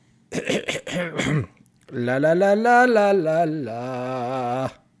La la la la la la la.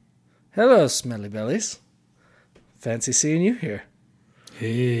 Hello, smelly bellies. Fancy seeing you here.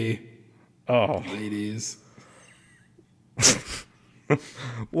 Hey. Oh, Ladies.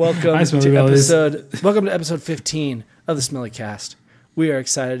 welcome to episode 15 of the Smelly Cast. We are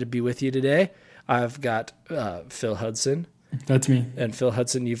excited to be with you today. I've got Phil Hudson. That's me. And Phil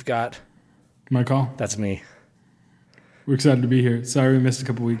Hudson, you've got My call. That's me. We're excited to be here. Sorry we missed a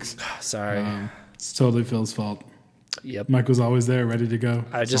couple weeks. Sorry. It's totally Phil's fault. Yep. Mike was always there, ready to go.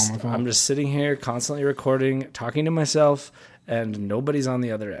 I'm just sitting here constantly recording, talking to myself, and nobody's on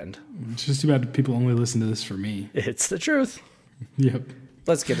the other end. It's just too bad people only listen to this for me. It's the truth. Yep.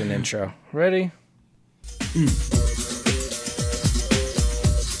 Let's get an intro. Ready?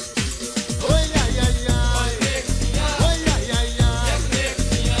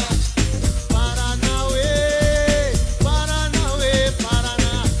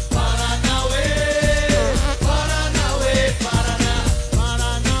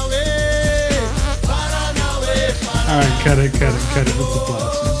 All right, cut it. That's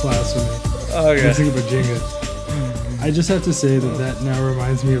a blasphemy. Okay. Let's think about Jenga. I just have to say that now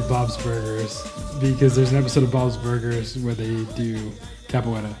reminds me of Bob's Burgers, because there's an episode of Bob's Burgers where they do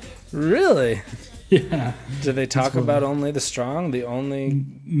capoeira. Really? Yeah. Do they talk about only the strong?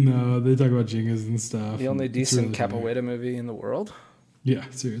 No, they talk about Jengas and stuff. The only decent really capoeira movie in the world? Yeah,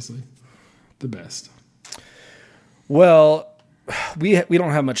 seriously. The best. Well, we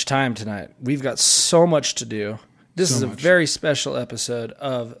don't have much time tonight. We've got so much to do. This is a very special episode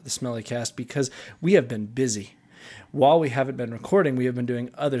of the Smelly Cast because we have been busy. While we haven't been recording, we have been doing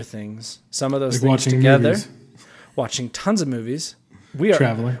other things. Some of those things together. Movies. Watching tons of movies.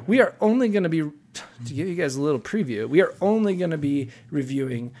 Traveling. We are only going to be, to give you guys a little preview, we are only going to be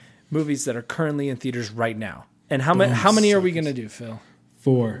reviewing movies that are currently in theaters right now. And how many are we going to do, Phil?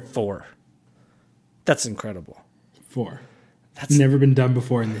 4. That's incredible. 4. That's never been done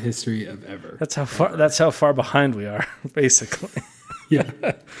before in the history of ever. That's how far behind we are, basically. Yeah.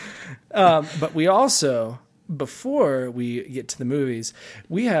 But we also, before we get to the movies,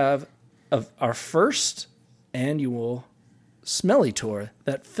 we have our first annual Smellytour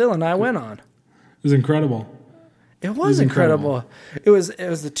that Phil and I went on. It was incredible. It was incredible. It was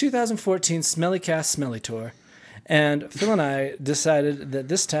the 2014 Smellycast Smellytour, and Phil and I decided that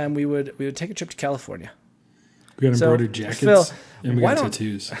this time we would take a trip to California. We got embroidered jackets, Phil, and we got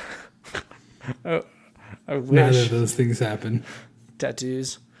tattoos. I wish. Neither of those things happen.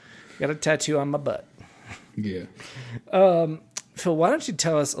 Tattoos. Got a tattoo on my butt. Yeah. Phil, why don't you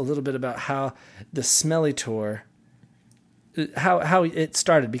tell us a little bit about how the Smellytour, how it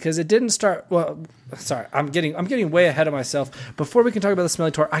started? Because it didn't start. Well, sorry, I'm getting way ahead of myself. Before we can talk about the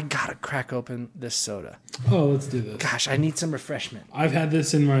Smellytour, I gotta crack open this soda. Oh, let's do this. Gosh, I need some refreshment. I've had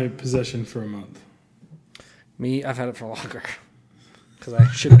this in my possession for a month. Me, I've had it for longer because I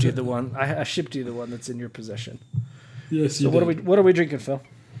shipped you the one. I shipped you the one that's in your possession. Yes. So what are we drinking, Phil?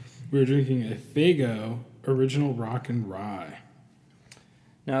 We're drinking a Faygo Original Rock and Rye.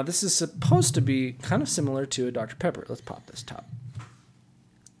 Now this is supposed to be kind of similar to a Dr. Pepper. Let's pop this top.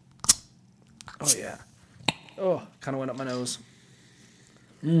 Oh yeah. Oh, kind of went up my nose.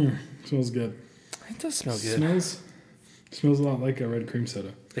 Smells good. It does smell good. Smells a lot like a red cream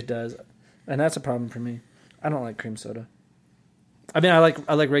soda. It does, and that's a problem for me. I don't like cream soda. I mean, I like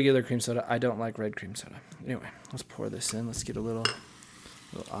regular cream soda. I don't like red cream soda. Anyway, let's pour this in. Let's get a little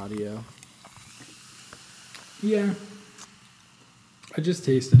audio. Yeah. I just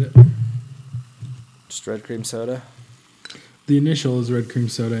tasted it. Just red cream soda. The initial is red cream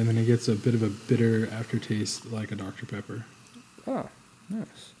soda, and then it gets a bit of a bitter aftertaste like a Dr. Pepper. Oh,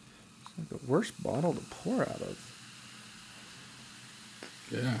 nice. It's like the worst bottle to pour out of.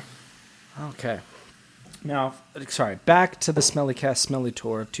 Yeah. Okay. Now, sorry, back to the Smellycast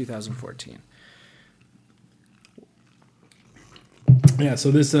Smellytour of 2014. Yeah, so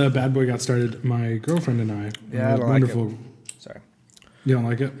this bad boy got started. My girlfriend and I. Yeah, I don't like it. Sorry. You don't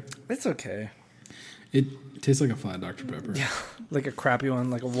like it? It's okay. It tastes like a flat Dr. Pepper. Yeah, like a crappy one,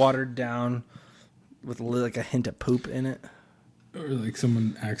 like a watered down with like a hint of poop in it. Or like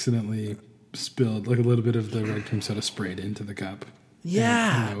someone accidentally spilled like a little bit of the red cream soda sprayed into the cup.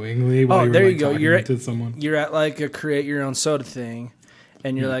 Yeah. Unknowingly while there you go. You're to someone. You're at like a create your own soda thing,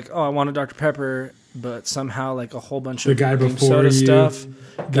 and you're like, oh, I want a Dr. Pepper, but somehow like a whole bunch of cream soda stuff.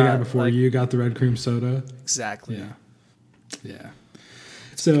 The guy before you got the red cream soda. Exactly. Yeah.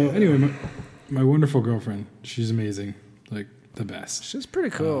 So anyway, my wonderful girlfriend, she's amazing, like the best. She's pretty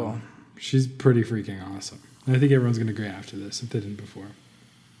cool. She's pretty freaking awesome. And I think everyone's going to agree after this if they didn't before.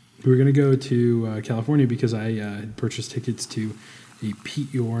 We were going to go to California because I had purchased tickets to a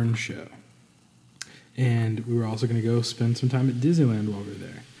Pete Yorn show. And we were also going to go spend some time at Disneyland while we were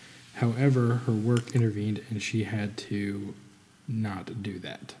there. However, her work intervened and she had to not do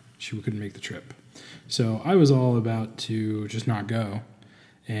that. She couldn't make the trip. So I was all about to just not go.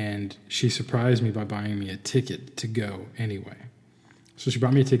 And she surprised me by buying me a ticket to go anyway. So she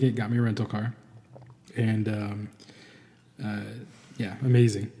bought me a ticket, got me a rental car. And, yeah,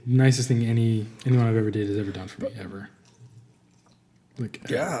 amazing. Nicest thing anyone I've ever did has ever done for me, ever. Like,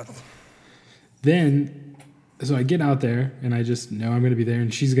 yeah. Then, so I get out there, and I just know I'm going to be there,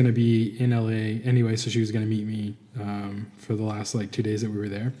 and she's going to be in LA anyway, so she was going to meet me for the last, 2 days that we were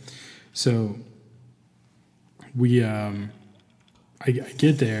there. So we, I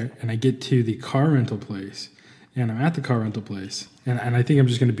get there, and I get to the car rental place, and I'm at the car rental place, and I think I'm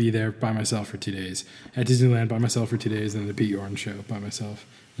just going to be there by myself for 2 days. At Disneyland by myself for 2 days, and the Pete Yorn show by myself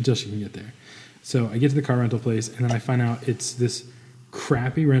until she can get there. So I get to the car rental place, and then I find out it's this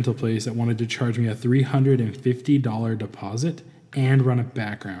crappy rental place that wanted to charge me a $350 deposit and run a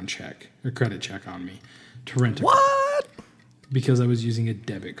background check or credit check on me to rent a car. What? Because I was using a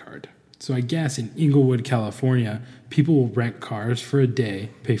debit card. So I guess in Inglewood, California, people will rent cars for a day,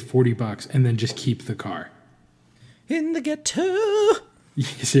 pay $40, and then just keep the car. In the ghetto.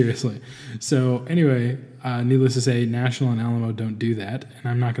 Seriously. So anyway, needless to say, National and Alamo don't do that, and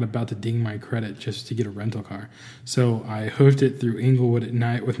I'm not about to ding my credit just to get a rental car. So I hoofed it through Inglewood at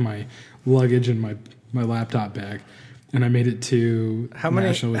night with my luggage and my laptop bag, and I made it to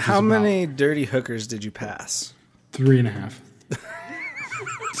National. How many dirty hookers did you pass? 3.5.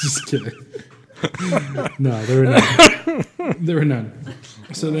 Just kidding. No, there were none. There were none.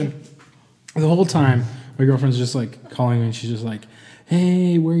 So then, the whole time, my girlfriend's just calling me, and she's just like,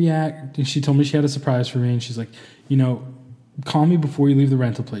 "Hey, where you at?" And she told me she had a surprise for me, and she's like, call me before you leave the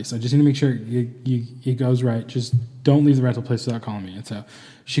rental place. I just need to make sure it goes right. Just don't leave the rental place without calling me. And so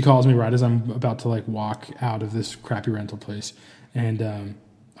she calls me right as I'm about to walk out of this crappy rental place, and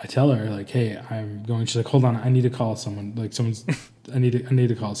I tell her "Hey, I'm going." She's like, "Hold on, I need to call someone. I need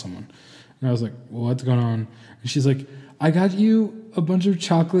to call someone." And I was like, "Well, what's going on?" And she's like, "I got you a bunch of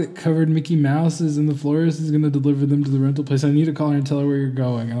chocolate-covered Mickey Mouses, and the florist is going to deliver them to the rental place. I need to call her and tell her where you're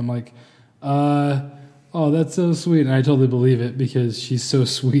going." And I'm like, oh, that's so sweet. And I totally believe it because she's so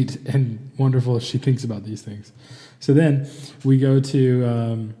sweet and wonderful as she thinks about these things. So then we go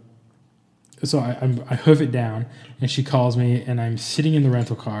to, I hoof it down, and she calls me, and I'm sitting in the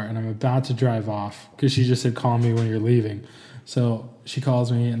rental car, and I'm about to drive off because she just said, "Call me when you're leaving." So she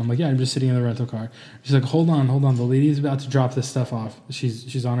calls me, and I'm like, "Yeah, I'm just sitting in the rental car." She's like, hold on. The lady's about to drop this stuff off.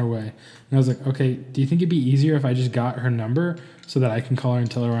 She's on her way." And I was like, "Okay, do you think it'd be easier if I just got her number so that I can call her and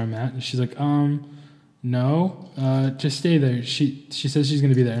tell her where I'm at?" And she's like, no, just stay there. She says she's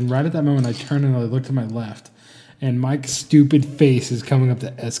going to be there. And right at that moment, I turn and I look to my left, and Mike's stupid face is coming up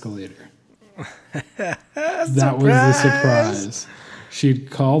the escalator. That was the surprise. She'd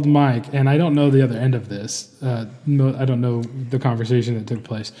called Mike, and I don't know the other end of this. I don't know the conversation that took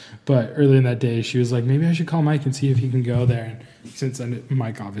place. But early in that day, she was like, "Maybe I should call Mike and see if he can go there." And since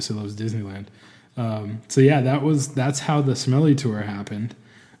Mike obviously loves Disneyland, so yeah, that's how the Smellytour happened.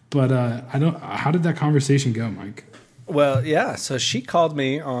 But how did that conversation go, Mike? Well, yeah. So she called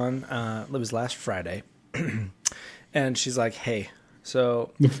me on it was last Friday, and she's like, "Hey,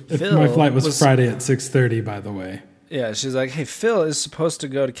 so Phil my flight was Friday at 6:30, by the way." Yeah, she's like, "Hey, Phil is supposed to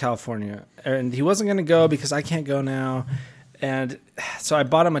go to California, and he wasn't going to go because I can't go now." And so I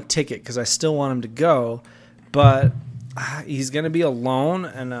bought him a ticket because I still want him to go, but he's going to be alone,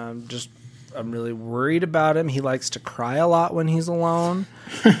 and I'm really worried about him. He likes to cry a lot when he's alone.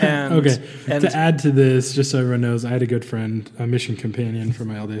 And, okay, and to add to this, just so everyone knows, I had a good friend, a mission companion from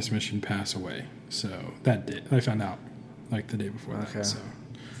my LDS mission, pass away. So I found out the day before that. Okay. So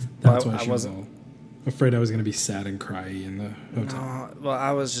that's why she was all afraid I was going to be sad and cry in the hotel. No, well,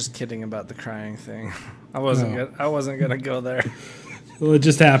 I was just kidding about the crying thing. I wasn't gonna go there. Well, it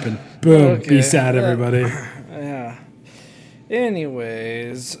just happened. Boom. Okay. Be sad, everybody. Yeah.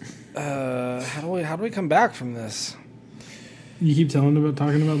 Anyways, how do we come back from this? You keep talking about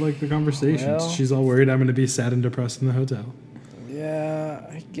the conversations. Well, she's all worried I'm going to be sad and depressed in the hotel. Yeah,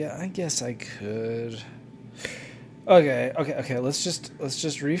 I guess I could. Okay. Let's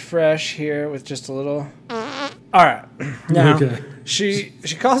just refresh here with just a little. All right. Now, she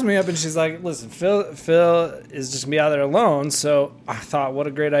calls me up and she's like, "Listen, Phil is just gonna be out there alone." So I thought, what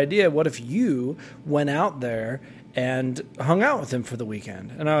a great idea. What if you went out there and hung out with him for the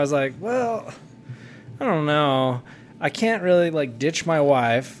weekend? And I was like, well, I don't know. I can't really ditch my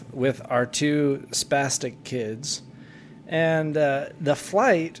wife with our two spastic kids. And the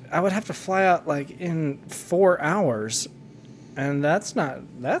flight, I would have to fly out in 4 hours, and that's not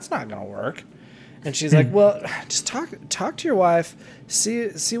gonna work. And she's like, well, just talk to your wife,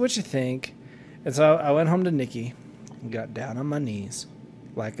 see what you think. And so I went home to Nikki and got down on my knees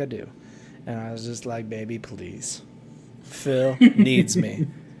like I do. And I was just like, baby, please. Phil needs me.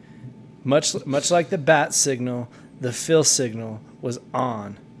 Much like the bat signal, the Phil signal was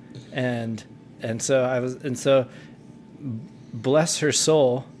on. And so bless her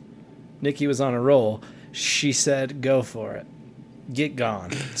soul, Nikki was on a roll. She said, go for it. Get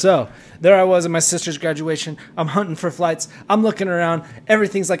gone. So there I was at my sister's graduation. I'm hunting for flights. I'm looking around.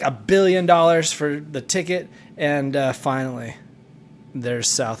 Everything's like $1 billion for the ticket. And finally, there's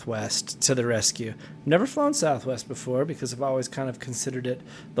Southwest to the rescue. Never flown Southwest before because I've always kind of considered it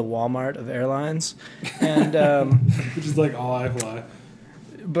the Walmart of airlines. And which is like all I fly.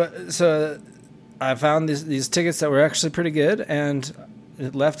 But so I found these tickets that were actually pretty good, and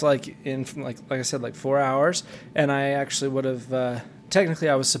it left like I said, like 4 hours. And I actually would have technically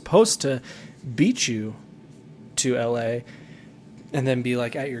I was supposed to beat you to LA and then be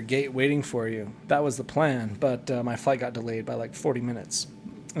like at your gate waiting for you. That was the plan, but my flight got delayed by like 40 minutes.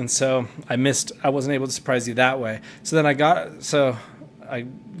 And so I wasn't able to surprise you that way. So then I got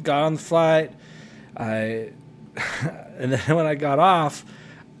on the flight. And then when I got off,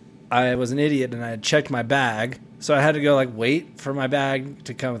 I was an idiot and I had checked my bag. So I had to go like wait for my bag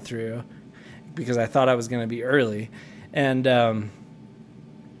to come through because I thought I was going to be early. And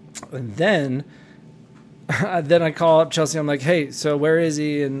then I call up Chelsea. I'm like, hey, so where is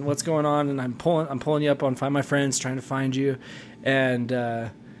he and what's going on? And I'm pulling you up on Find My Friends, trying to find you.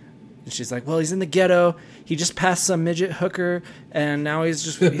 And she's like, well, he's in the ghetto. He just passed some midget hooker, and now he's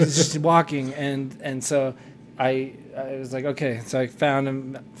just walking. And so I was like, okay. So I found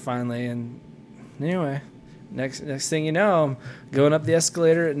him finally. And anyway, next thing you know, I'm going up the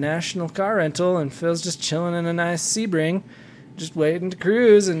escalator at National Car Rental, and Phil's just chilling in a nice Sebring, just waiting to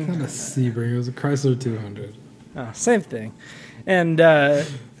cruise. And not a Sebring, it was a Chrysler 200. Oh, same thing. And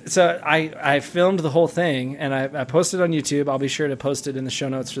so I filmed the whole thing, and I posted it on YouTube. I'll be sure to post it in the show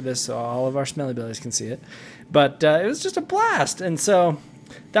notes for this so all of our Smelly Billies can see it. But it was just a blast. And so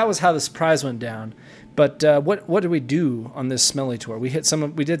that was how the surprise went down. But what did we do on this Smelly tour? We did some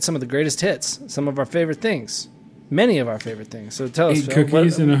of the greatest hits, some of our favorite things, many of our favorite things. So tell us, Phil.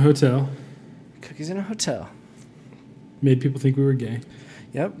 Cookies in a hotel. Cookies in a hotel. Made people think we were gay.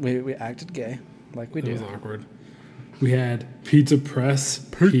 Yep, we acted gay, like we do. It was awkward. We had Pizza Press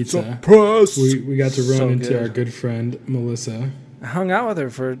pizza. Press. We got to run So into good. our good friend Melissa. I hung out with her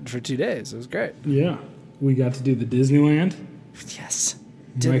for 2 days. It was great. Yeah. We got to do the Disneyland. Yes.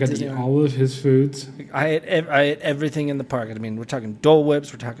 I got to eat all of his foods. I ate everything in the park. I mean, we're talking Dole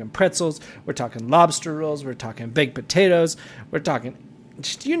Whips, we're talking pretzels, we're talking lobster rolls, we're talking baked potatoes, we're talking,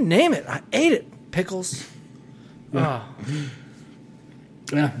 just you name it. I ate it. Pickles. Yeah. Oh.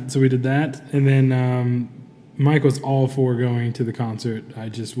 Yeah, so we did that. And then Mike was all for going to the concert. I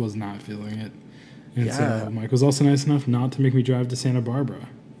just was not feeling it. And so Mike was also nice enough not to make me drive to Santa Barbara,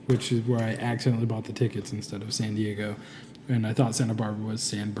 which is where I accidentally bought the tickets instead of San Diego. And I thought Santa Barbara was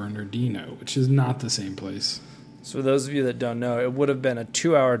San Bernardino, which is not the same place. So for those of you that don't know, it would have been a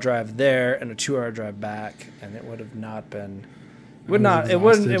 2-hour drive there and a 2-hour drive back, and it would have not been. It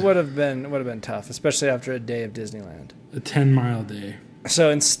would have been tough, especially after a day of Disneyland. A 10-mile day. So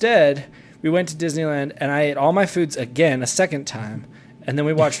instead, we went to Disneyland, and I ate all my foods again a second time, and then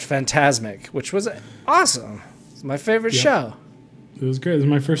we watched Fantasmic, which was awesome. It's my favorite show. It was great. It was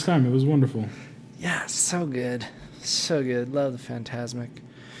my first time. It was wonderful. Yeah, so good. So good. Love the Fantasmic.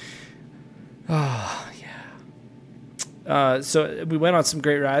 Oh, yeah. So we went on some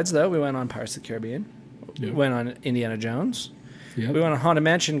great rides, though. We went on Pirates of the Caribbean. Yep. We went on Indiana Jones. Yep. We went on Haunted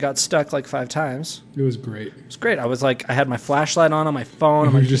Mansion, got stuck like 5 times. It was great. It was great. I had my flashlight on my phone.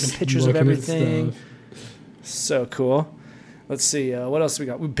 I'm like taking pictures of everything. So cool. Let's see. What else we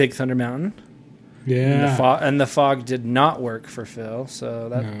got? Big Thunder Mountain. Yeah. And the fog did not work for Phil, so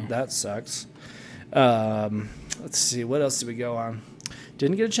that sucks. Let's see. What else did we go on?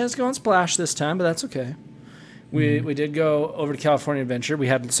 Didn't get a chance to go on Splash this time, but that's okay. We did go over to California Adventure. We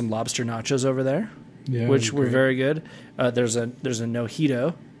had some lobster nachos over there. Yeah, which were very good. There's a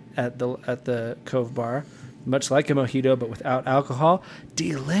mojito at the Cove Bar, much like a mojito but without alcohol.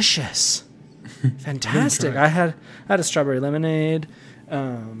 Delicious, fantastic. I had a strawberry lemonade.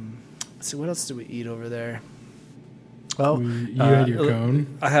 Let's see, what else did we eat over there? Well, you had your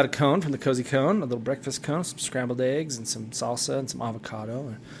cone. I had a cone from the Cozy Cone, a little breakfast cone, some scrambled eggs and some salsa and some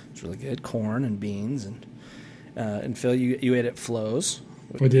avocado. It's really good. Corn and beans and Phil, you ate at Flo's.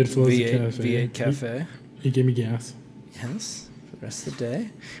 I did Flo's V8 Cafe. He gave me gas. Yes. for the rest of the day.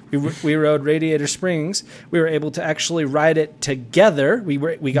 We rode Radiator Springs. We were able to actually ride it together. We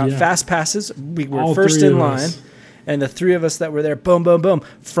got fast passes. We were all first in line. And the three of us that were there, boom, boom, boom,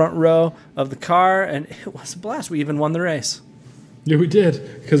 front row of the car, and it was a blast. We even won the race. Yeah, we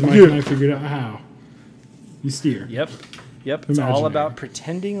did, because Mike and I figured out how. You steer. Yep. It's all about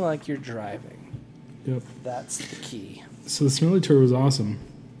pretending like you're driving. Yep. That's the key. So the Smellytour was awesome.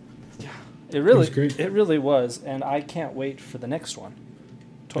 Yeah. It was great. It really was, and I can't wait for the next one.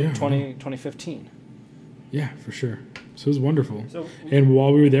 2015. Yeah, for sure. So it was wonderful. And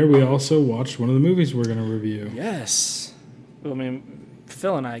while we were there, we also watched one of the movies we're going to review. Yes. I mean,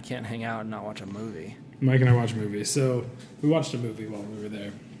 Phil and I can't hang out and not watch a movie. Mike and I watch movies. So we watched a movie while we were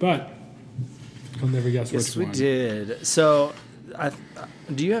there. But I'll never guess which one. Yes, we did. So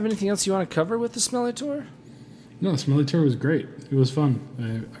do you have anything else you want to cover with the Smellytour? No, the Smellytour was great. It was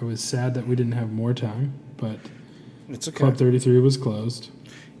fun. I was sad that we didn't have more time, but it's okay. Club 33 was closed.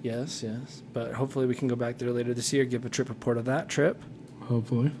 Yes. But hopefully we can go back there later this year, give a trip report of that trip.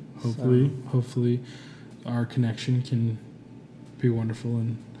 Hopefully our connection can be wonderful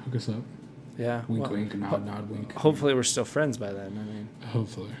and hook us up. Yeah. Wink, nod, wink. Hopefully we're still friends by then. I mean,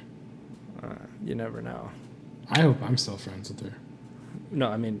 hopefully. You never know. I hope I'm still friends with her. No,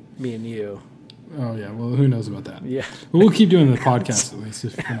 I mean, me and you. Oh, yeah. Well, who knows about that? Yeah. But we'll keep doing the podcast at least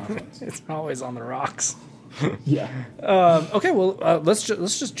if we're not friends. It's always on the rocks. Yeah. Okay. Well, let's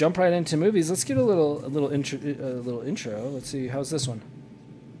just jump right into movies. Let's get a little intro. Let's see. How's this one?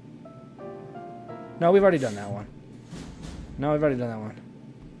 No, we've already done that one.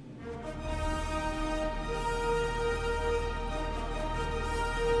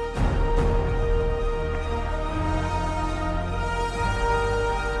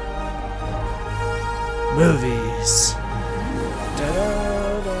 Movies.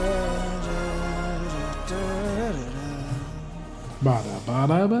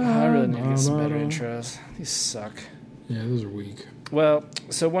 I really need to get some better intros. These suck. Yeah, those are weak. Well,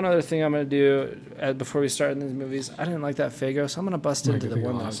 so one other thing I'm going to do before we start in these movies, I didn't like that Faygo, so I'm going to bust into the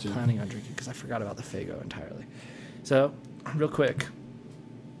one that I was planning on drinking because I forgot about the Faygo entirely. So, real quick,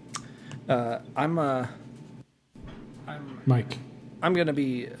 I'm Mike. I'm going to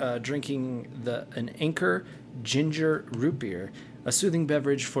be drinking an Anchor Ginger Root Beer, a soothing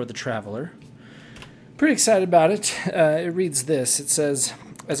beverage for the traveler. Pretty excited about it. It reads this. It says,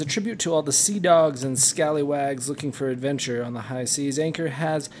 as a tribute to all the sea dogs and scallywags looking for adventure on the high seas, Anchor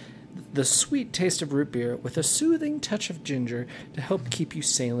has the sweet taste of root beer with a soothing touch of ginger to help keep you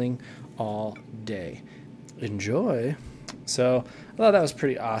sailing all day. Enjoy. So I thought that was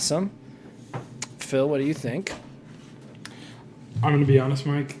pretty awesome. Phil, what do you think? I'm going to be honest,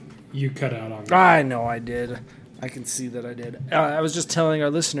 Mike. You cut out on me. I know I did. I can see that I did. I was just telling our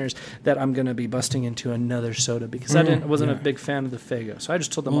listeners that I'm going to be busting into another soda because I wasn't a big fan of the Faygo. So I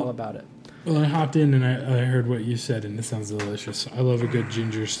just told them all about it. Well, I hopped in and I heard what you said, and it sounds delicious. I love a good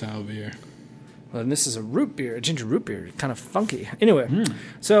ginger-style beer. Well, and this is a root beer, a ginger root beer, kind of funky. Anyway,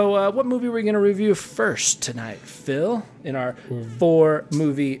 so what movie are we going to review first tonight, Phil, in our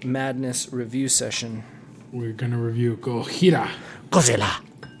 4-movie madness review session? We're going to review Godzilla.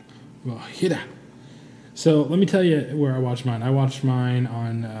 So let me tell you where I watched mine. I watched mine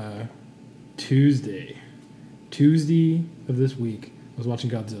on Tuesday of this week. I was watching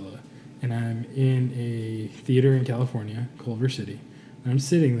Godzilla, and I'm in a theater in California, Culver City. And I'm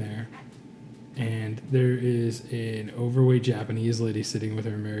sitting there, and there is an overweight Japanese lady sitting with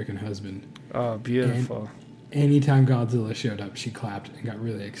her American husband. Oh, beautiful. And anytime Godzilla showed up, she clapped and got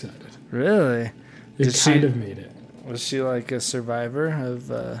really excited. Really? It kind of made it. Was she like a survivor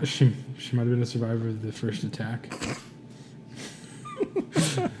of... She might have been a survivor of the first attack.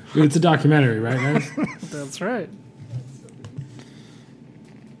 It's a documentary, right, guys? That's right.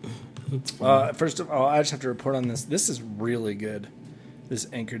 That's first of all, I just have to report on this. This is really good, this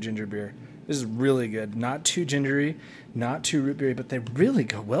Anchor Ginger Beer. This is really good. Not too gingery, not too root beery, but they really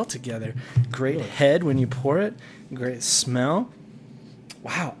go well together. Great head when you pour it. Great smell.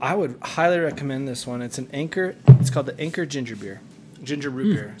 Wow, I would highly recommend this one. It's an Anchor. It's called the Anchor Ginger Beer. Ginger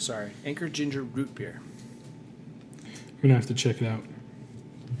Root Beer, sorry. Anchor Ginger Root Beer. We're going to have to check it out.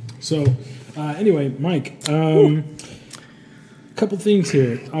 So, anyway, Mike, a couple things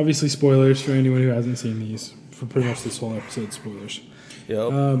here. Obviously, spoilers for anyone who hasn't seen these. For pretty much this whole episode, spoilers.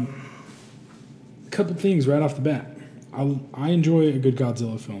 Yep. A couple things right off the bat. I enjoy a good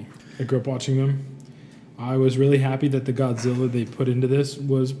Godzilla film. I grew up watching them. I was really happy that the Godzilla they put into this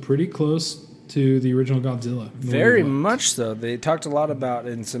was pretty close to the original Godzilla. Very much so. They talked a lot about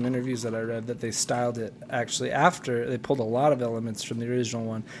in some interviews that I read that they styled it actually after they pulled a lot of elements from the original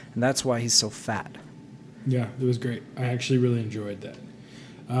one, and that's why he's so fat. Yeah, it was great. I actually really enjoyed that.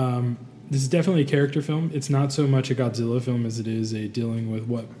 This is definitely a character film. It's not so much a Godzilla film as it is a dealing with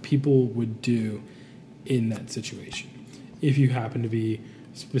what people would do in that situation. If you happen to be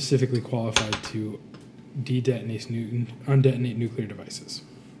specifically qualified to undetonate nuclear devices.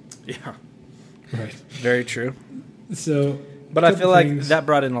 Yeah. Right. Very true. So, but I feel like that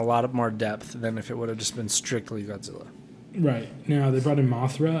brought in a lot of more depth than if it would have just been strictly Godzilla. Right. Now, they brought in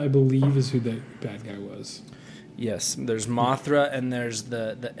Mothra, I believe, is who the bad guy was. Yes, there's Mothra, and there's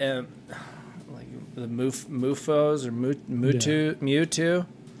the Mufos or Mewtwo.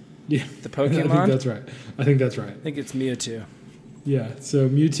 Yeah, the Pokemon. I think that's right. I think it's Mewtwo. Yeah, so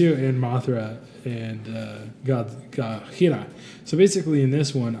Mewtwo and Mothra and Godzilla. So basically, in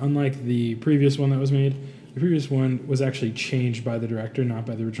this one, unlike the previous one that was made, the previous one was actually changed by the director, not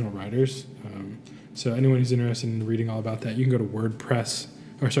by the original writers. So anyone who's interested in reading all about that, you can go to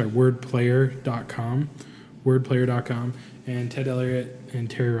wordplayer.com, and Ted Elliott and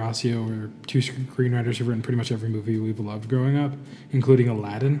Terry Rossio are two screenwriters who've written pretty much every movie we've loved growing up, including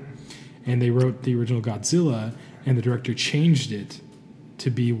Aladdin. And they wrote the original Godzilla, and the director changed it to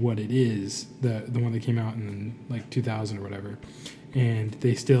be what it is, the one that came out in like 2000 or whatever. And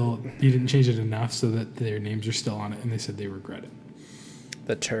he didn't change it enough so that their names are still on it, and they said they regret it.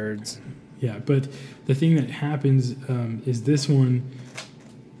 The turds. Yeah, but the thing that happens is this one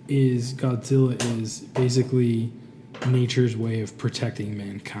is Godzilla is basically nature's way of protecting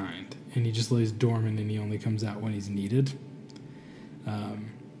mankind. And he just lays dormant and he only comes out when he's needed.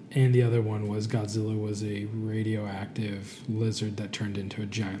 And the other one was Godzilla was a radioactive lizard that turned into a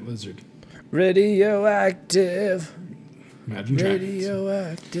giant lizard. Radioactive. Imagine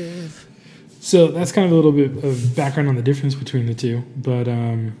radioactive. So that's kind of a little bit of background on the difference between the two. But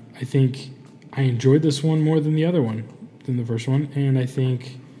I think I enjoyed this one more than the other one, than the first one. And I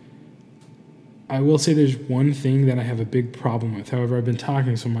think I will say there's one thing that I have a big problem with. However, I've been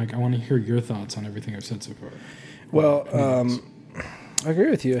talking, so Mike, I want to hear your thoughts on everything I've said so far. Well, I agree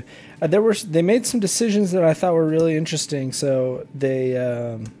with you. They made some decisions that I thought were really interesting. So they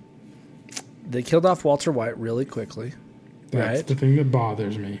killed off Walter White really quickly. That's the thing that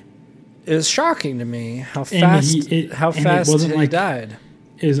bothers me. It was shocking to me how fast he died.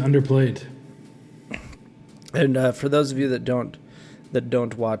 It was underplayed. And for those of you that don't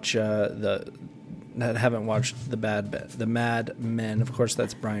watch that haven't watched the Mad Men, of course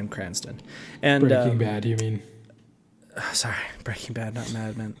that's Bryan Cranston. And Breaking Bad, you mean? Sorry, Breaking Bad, not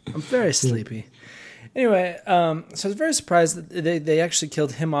Mad Men. I'm very sleepy. Anyway, so I was very surprised that they actually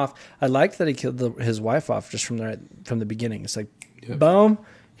killed him off. I liked that he killed his wife off just from the beginning. It's like, boom,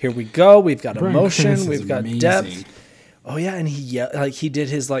 here we go. We've got Bryan emotion. Cranston's We've got amazing. depth. Oh yeah, and he did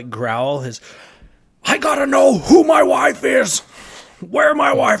his like growl. I gotta know who my wife is, where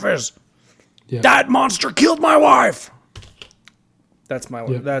my wife is. Yeah. That monster killed my wife. That's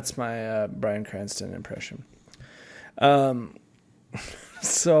my Bryan Cranston impression.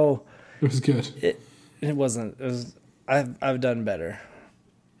 So it was good. It wasn't. It was. I've done better.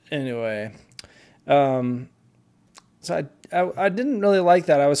 Anyway, so I didn't really like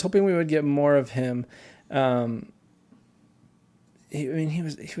that. I was hoping we would get more of him. He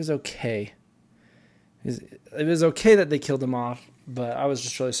was okay. It was okay that they killed him off, but I was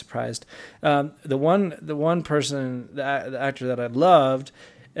just really surprised. The one person, the actor that I loved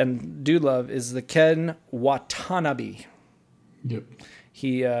and do love is the Ken Watanabe. Yep.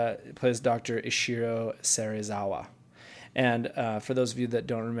 He plays Dr. Ishiro Serizawa. And for those of you that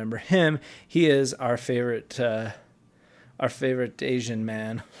don't remember him, he is our favorite Asian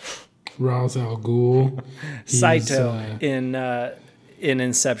man. Ra's al Ghul. Saito in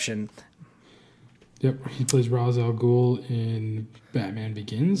Inception. Yep, he plays Ra's al Ghul in Batman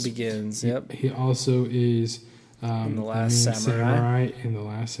Begins. Yep. He also is in The Last Samurai. In The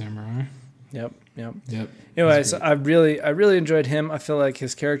Last Samurai. Yep. Anyway, so I really enjoyed him. I feel like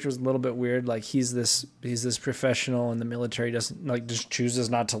his character was a little bit weird. Like he's this professional in the military, doesn't like just chooses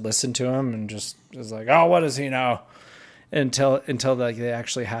not to listen to him and just is like, oh, what does he know? Until like they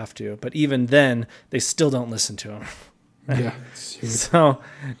actually have to. But even then, they still don't listen to him. Yeah. So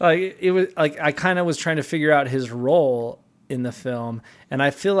like it was like I kind of was trying to figure out his role in the film, and I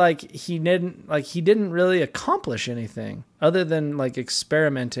feel like he didn't really accomplish anything other than like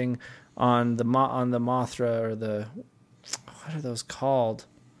experimenting on the Mothra or the, what are those called?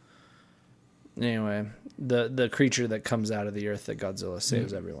 Anyway, the creature that comes out of the earth that Godzilla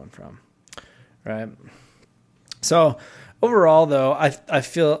saves everyone from, right? So overall, though, I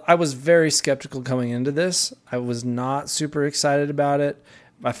feel I was very skeptical coming into this. I was not super excited about it.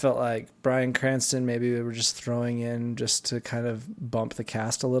 I felt like Bryan Cranston maybe they were just throwing in just to kind of bump the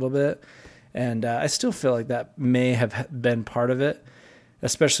cast a little bit. And I still feel like that may have been part of it,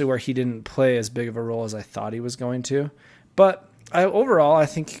 especially where he didn't play as big of a role as I thought he was going to. But overall, I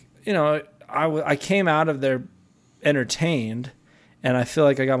think, I came out of there entertained, and I feel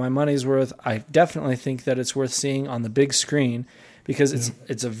like I got my money's worth. I definitely think that it's worth seeing on the big screen because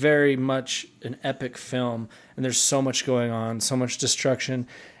it's a very much an epic film, and there's so much going on, so much destruction,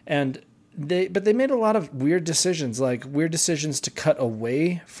 and they made a lot of weird decisions to cut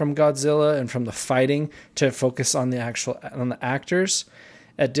away from Godzilla and from the fighting to focus on the actors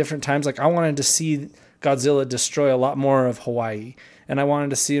at different times. Like, I wanted to see Godzilla destroy a lot more of Hawaii, and I wanted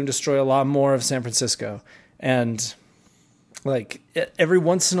to see him destroy a lot more of San Francisco. And like every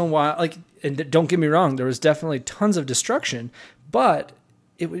once in a while, like, and don't get me wrong, there was definitely tons of destruction, but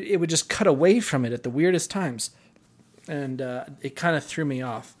it would just cut away from it at the weirdest times, and it kind of threw me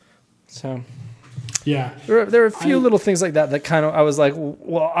off. So yeah, there were a few little things like that kind of, I was like,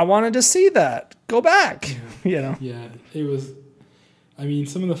 well, I wanted to see that. Go back, Yeah, it was. I mean,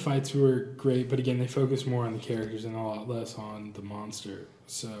 some of the fights were great, but again, they focused more on the characters and a lot less on the monster.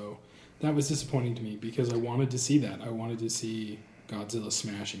 So that was disappointing to me because I wanted to see that. I wanted to see Godzilla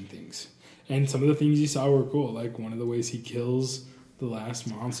smashing things. And some of the things you saw were cool. Like, one of the ways he kills the last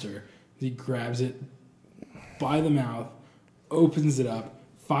monster, he grabs it by the mouth, opens it up,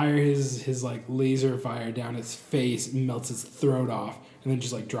 fires his like laser fire down its face, melts its throat off, and then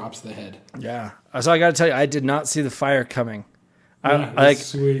just like drops the head. Yeah. So I got to tell you, I did not see the fire coming. Yeah,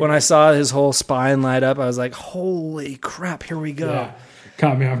 when I saw his whole spine light up, I was like, "Holy crap! Here we go!" Yeah.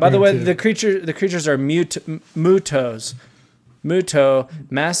 Caught me off guard. By the way, too. the creatures are Mutos. Muto,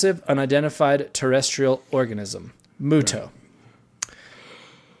 massive unidentified terrestrial organism. Muto. Right.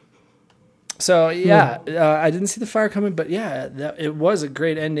 So I didn't see the fire coming, but it was a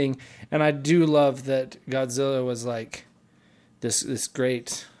great ending, and I do love that Godzilla was like this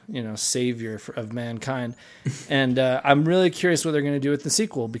great, savior of mankind. And I'm really curious what they're going to do with the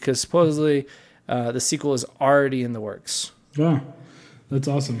sequel, because supposedly the sequel is already in the works. Yeah, that's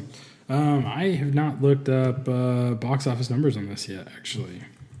awesome. I have not looked up box office numbers on this yet, actually.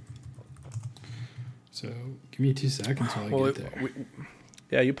 So give me 2 seconds while I get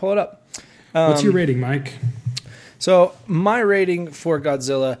there. You pull it up. What's your rating, Mike? So my rating for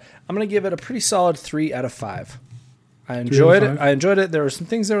Godzilla, I'm going to give it a pretty solid 3 out of 5. I enjoyed it. There were some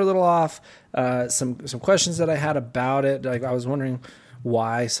things that were a little off. Some questions that I had about it. Like, I was wondering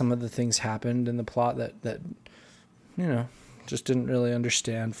why some of the things happened in the plot that just didn't really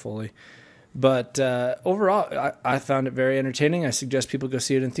understand fully. But overall, I found it very entertaining. I suggest people go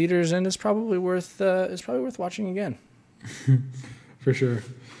see it in theaters, and it's probably worth watching again. For sure.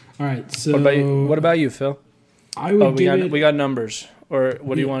 All right. So what about you, Phil? We got numbers. Or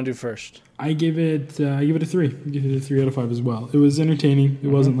what do you want to do first? I give it a 3. I give it a 3 out of 5 as well. It was entertaining. It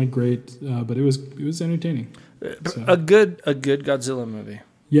wasn't like great, but it was entertaining. So. A good Godzilla movie.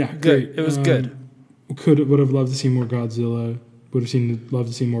 Yeah, good. Great. It was good. Would have loved to see more Godzilla. Would have loved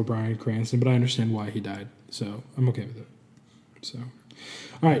to see more Bryan Cranston, but I understand why he died, so I'm okay with it. So,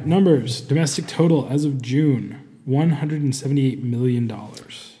 all right, numbers. Domestic total as of June: $178 million.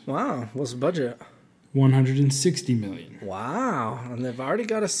 Wow, what's the budget? $160 million. Wow, and they've already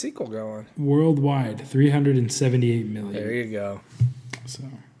got a sequel going. Worldwide, $378 million. There you go. So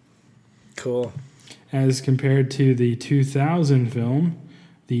cool. As compared to the 2000 film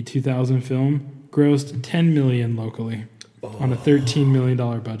grossed $10 million locally on a $13 million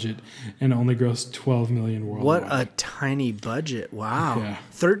budget and only grossed $12 million worldwide. What a tiny budget! Wow, yeah.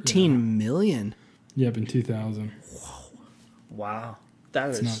 $13 million. Yep, in 2000. Whoa. Wow,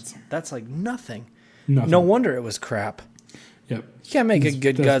 that's nuts. That's like nothing. Nothing. No wonder it was crap. Yep. You can't make a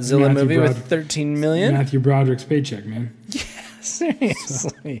good Godzilla movie with $13 million. Matthew Broderick's paycheck, man. Yeah,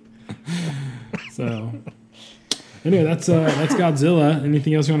 seriously. So anyway, that's Godzilla.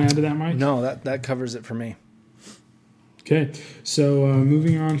 Anything else you want to add to that, Mike? No, that covers it for me. Okay, so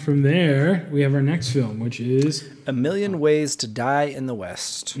moving on from there, we have our next film, which is A Million Ways to Die in the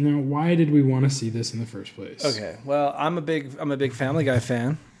West. Now, why did we want to see this in the first place? Okay, well, I'm a big Family Guy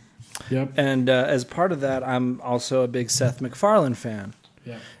fan. Yep. And as part of that, I'm also a big Seth MacFarlane fan.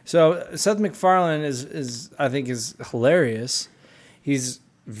 Yeah. So Seth MacFarlane is I think is hilarious. He's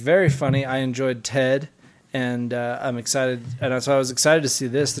very funny. I enjoyed Ted, and I'm excited. And so I was excited to see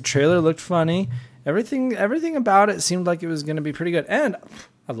this. The trailer looked funny. Everything about it seemed like it was going to be pretty good. And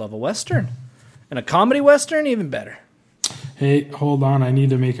I love a Western. And a comedy Western, even better. Hey, hold on. I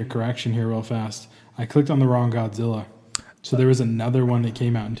need to make a correction here real fast. I clicked on the wrong Godzilla. So there was another one that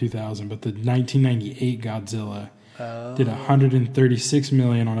came out in 2000, but the 1998 Godzilla did 136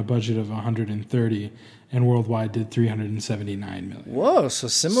 million on a budget of 130, and worldwide did 379 million. Whoa, so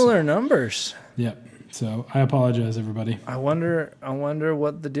similar numbers. Yep. So I apologize, everybody. I wonder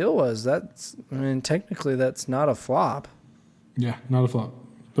what the deal was. Technically that's not a flop. Yeah, not a flop.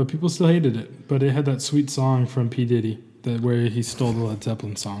 But people still hated it. But it had that sweet song from P. Diddy where he stole the Led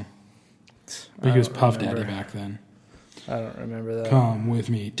Zeppelin song. But he was Puff Daddy back then. I don't remember that. Come with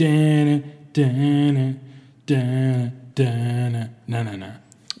me. Da-na, da-na, da-na, da-na, na-na-na.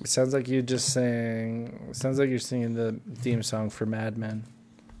 It sounds like you just sang. It sounds like you're singing the theme song for Mad Men.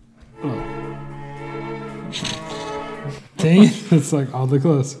 Oh. Dang it. That's like oddly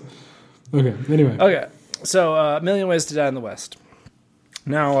close. Okay, anyway. Okay, so A Million Ways to Die in the West.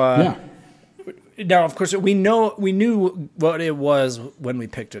 Now, Now, of course, we knew what it was when we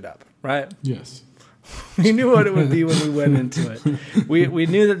picked it up, right? Yes. We knew what it would be when we went into it. We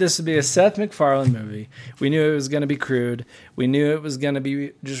knew that this would be a Seth MacFarlane movie. We knew it was going to be crude. We knew it was going to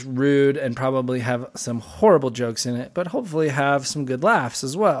be just rude and probably have some horrible jokes in it, but hopefully have some good laughs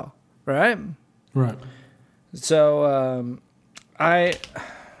as well, right? Right. So,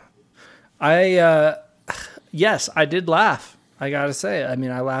 yes, I did laugh. I gotta say, I mean,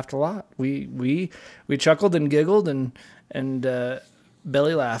 I laughed a lot. We chuckled and giggled and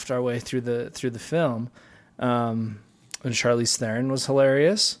belly laughed our way through the film. And Charlize Theron was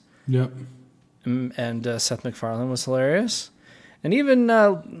hilarious. Yep. And Seth MacFarlane was hilarious, and even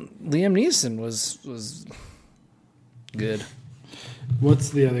Liam Neeson was good. What's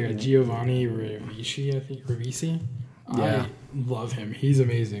the other guy? Giovanni Ribisi, I think. Ribisi? Yeah. I love him. He's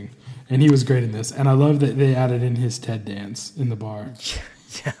amazing. And he was great in this. And I love that they added in his TED dance in the bar.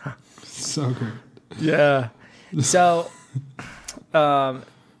 Yeah. So great. Yeah. So,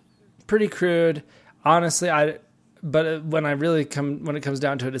 pretty crude. Honestly, but when it comes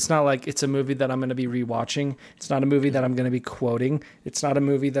down to it, it's not like it's a movie that I'm going to be rewatching. It's not a movie that I'm going to be quoting. It's not a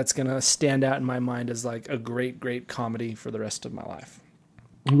movie that's going to stand out in my mind as like a great, great comedy for the rest of my life.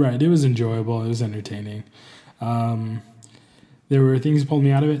 Right. It was enjoyable. It was entertaining. There were things that pulled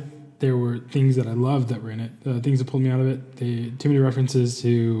me out of it. There were things that I loved that were in it. Things that pulled me out of it. Too many references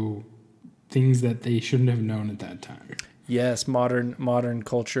to things that they shouldn't have known at that time. Yes, modern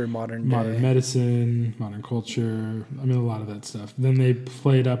culture, modern medicine, modern culture. I mean, a lot of that stuff. Then they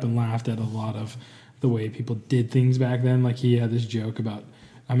played up and laughed at a lot of the way people did things back then. Like he had this joke about,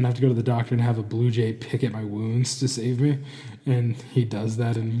 I'm going to have to go to the doctor and have a blue jay pick at my wounds to save me. And he does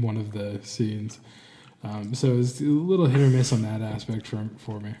that in one of the scenes. So it was a little hit or miss on that aspect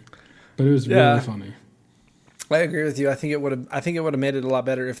for me. But it was really funny. I agree with you. I think it would have made it a lot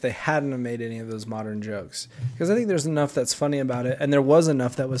better if they hadn't have made any of those modern jokes. Because I think there's enough that's funny about it, and there was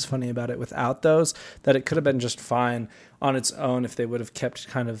enough that was funny about it without those, that it could have been just fine on its own if they would have kept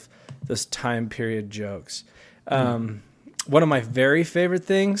kind of those time period jokes. One of my very favorite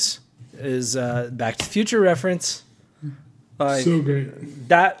things is Back to the Future reference. Like, so great.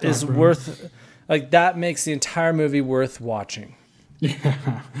 That is worth, like, that makes the entire movie worth watching.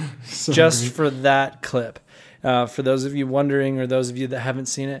 Yeah. So just great. for that clip. For those of you wondering, or those of you that haven't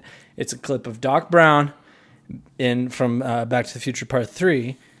seen it, it's a clip of Doc Brown from Back to the Future Part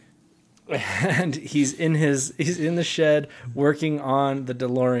 3, and he's in the shed working on the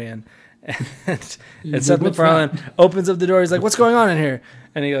DeLorean, and Seth MacFarlane opens up the door. He's like, "What's going on in here?"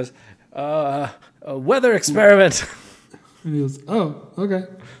 And he goes, "A weather experiment." And he goes, "Oh, okay."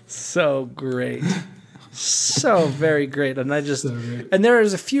 So great. So very great. And and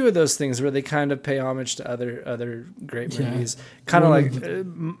there's a few of those things where they kind of pay homage to other great movies, kind of like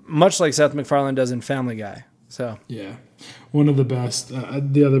much like Seth MacFarlane does in Family Guy. So yeah, one of the best.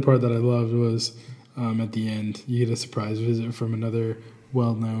 The other part that I loved was at the end you get a surprise visit from another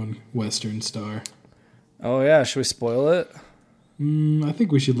well-known Western star. Oh yeah, should we spoil it? I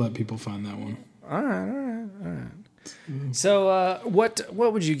think we should let people find that one. All right. So, what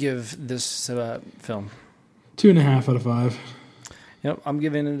would you give this film? 2.5 out of 5. Yep, I'm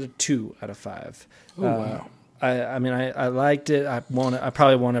giving it a 2 out of 5. Oh wow! I mean, I liked it. I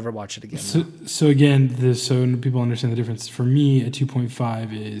probably won't ever watch it again. So again, so people understand the difference. For me, a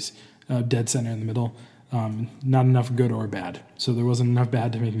 2.5 is dead center in the middle. Not enough good or bad. So there wasn't enough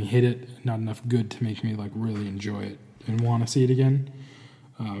bad to make me hate it. Not enough good to make me like really enjoy it and want to see it again.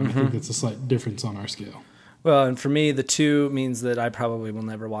 I think that's a slight difference on our scale. Well, and for me, the 2 means that I probably will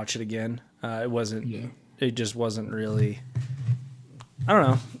never watch it again. It just wasn't really. I don't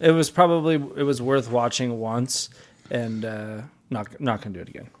know. It was worth watching once, and not gonna do it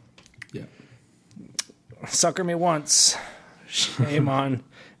again. Yeah. Sucker me once, shame on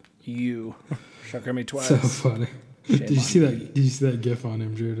you. Sucker me twice. So funny. Did you see that GIF on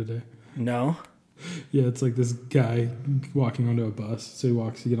him, Drew, today? No. Yeah, it's like this guy walking onto a bus. So he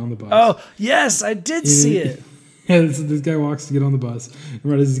walks to get on the bus. Oh, yes, I did see it. Yeah, so this guy walks to get on the bus, and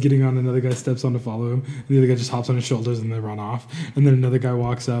right as he's getting on, another guy steps on to follow him, and the other guy just hops on his shoulders, and they run off. And then another guy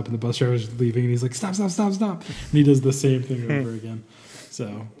walks up, and the bus driver's leaving, and he's like, stop, stop, stop, stop. And he does the same thing over again.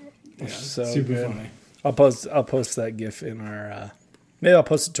 So, yeah, So super good. funny. I'll post that GIF in our. Maybe I'll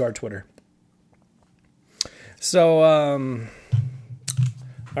post it to our Twitter. So, all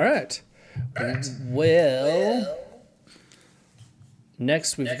right. Well,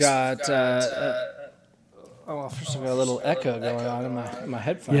 next we've got. First I've got a little echo going on in my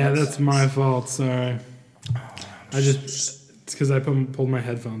headphones. Yeah, that's my fault. Sorry. It's because I pulled my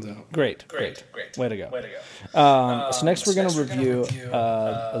headphones out. Great. Way to go. So next we're going to review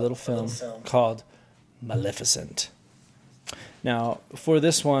a little film called Maleficent. Now, for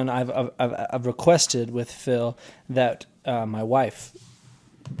this one, I've requested with Phil that my wife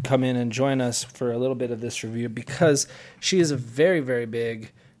come in and join us for a little bit of this review because she is a very, very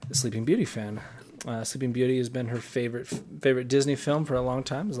big Sleeping Beauty fan. Sleeping Beauty has been her favorite Disney film for a long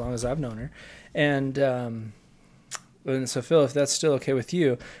time, as long as I've known her. And so, Phil, if that's still okay with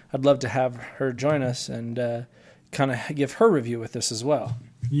you, I'd love to have her join us and kind of give her review with this as well.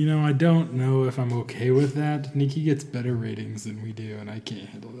 You know, I don't know if I'm okay with that. Nikki gets better ratings than we do, and I can't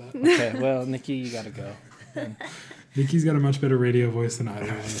handle that. Okay, well, Nikki, you got to go. Nikki's got a much better radio voice than either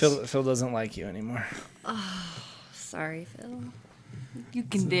of us. Phil doesn't like you anymore. Oh, sorry, Phil. You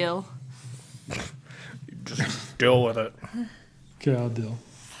can deal. Just deal with it. Okay, I'll deal.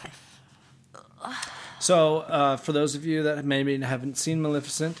 So, for those of you that maybe haven't seen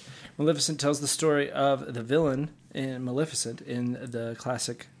Maleficent, Maleficent tells the story of the villain in Maleficent in the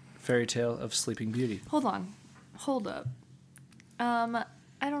classic fairy tale of Sleeping Beauty. Hold up. I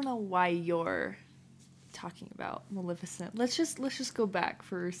don't know why you're talking about Maleficent. Let's just go back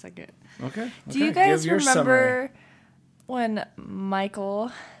for a second. Okay. Do you guys remember when Michael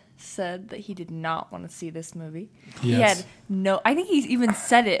said that he did not want to see this movie? Yes. He had I think he's even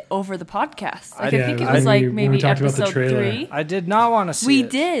said it over the podcast. I think it was maybe episode 3. I did not want to see it. We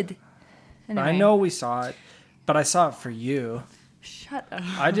did. Anyway. I know we saw it, but I saw it for you. Shut up.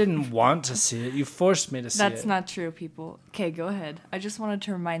 I didn't want to see it. You forced me to see it. That's not true, people. Okay, go ahead. I just wanted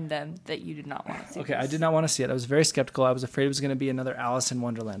to remind them that you did not want to see it. Okay, I did not want to see it. I was very skeptical. I was afraid it was going to be another Alice in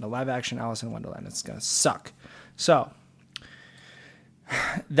Wonderland, a live-action Alice in Wonderland. It's going to suck. So,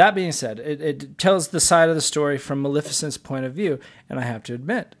 that being said, it tells the side of the story from Maleficent's point of view, and I have to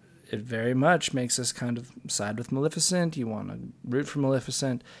admit, it very much makes us kind of side with Maleficent. You want to root for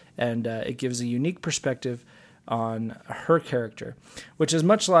Maleficent, and it gives a unique perspective on her character, which is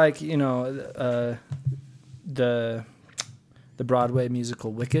much like, the Broadway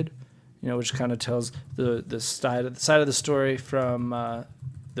musical Wicked, which kind of tells the side of the story from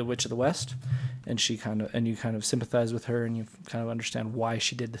the Witch of the West, and you kind of sympathize with her, and you kind of understand why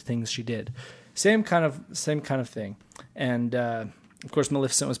she did the things she did. Same kind of thing, and of course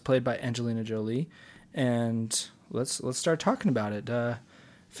Maleficent was played by Angelina Jolie, and let's start talking about it.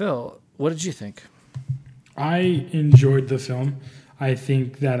 Phil, what did you think? I enjoyed the film. I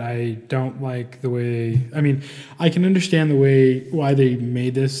think that I don't like the way... I mean, I can understand why they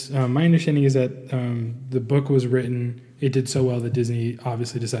made this. My understanding is that the book was written... It did so well that Disney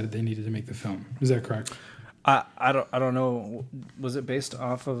obviously decided they needed to make the film. Is that correct? I don't know. Was it based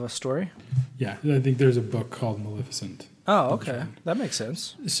off of a story? Yeah, I think there's a book called Maleficent. Oh, okay. That makes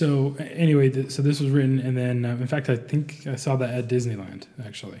sense. So anyway, so this was written, and then in fact, I think I saw that at Disneyland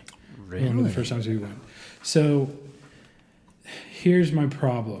actually. Really? One of the first times we went. So here's my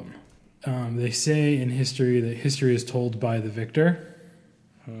problem. They say in history that history is told by the victor.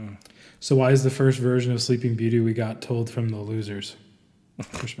 So why is the first version of Sleeping Beauty we got told from the losers'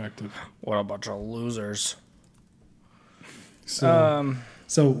 perspective? What a bunch of losers. So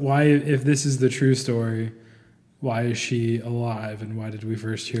why, if this is the true story, why is she alive, and why did we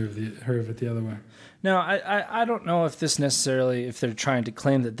first hear of it the other way? No, I don't know if they're trying to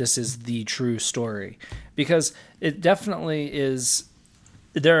claim that this is the true story, because it definitely is.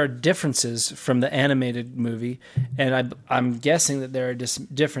 There are differences from the animated movie, and I'm guessing that there are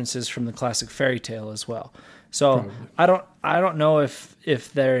differences from the classic fairy tale as well. So probably. I don't know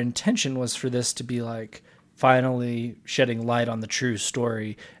if their intention was for this to be like finally shedding light on the true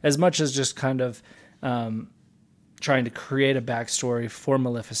story, as much as just kind of trying to create a backstory for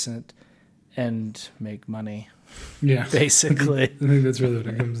Maleficent and make money. Yeah, basically. I think that's really what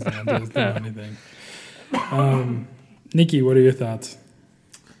it comes down to, is the money thing. Nikki, what are your thoughts?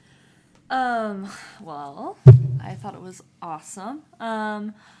 Well, I thought it was awesome.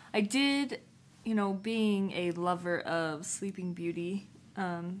 I did, being a lover of Sleeping Beauty,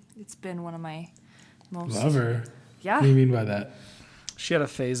 it's been one of my most. Love her. Yeah. What do you mean by that? She had a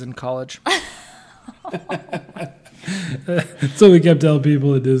phase in college. So we kept telling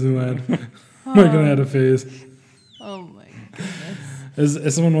people at Disneyland we're gonna have a phase. Oh my goodness.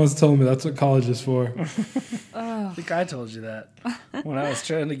 As someone once told me, that's what college is for. I think I told you that when I was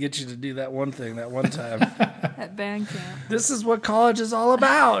trying to get you to do that one thing that one time. At band camp. This is what college is all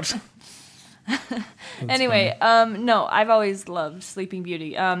about. Anyway, no, I've always loved Sleeping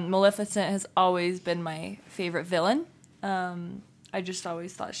Beauty. Maleficent has always been my favorite villain. I just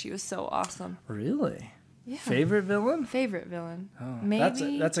always thought she was so awesome. Really? Yeah. Favorite villain? Favorite villain. Oh,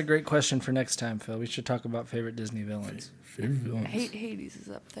 Maybe. that's a great question for next time, Phil. We should talk about favorite Disney villains. Favorite villains. Hades is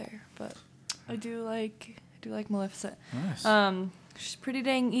up there, but I do like Maleficent. Nice. She's pretty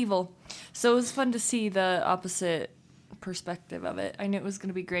dang evil. So it was fun to see the opposite perspective of it. I knew it was going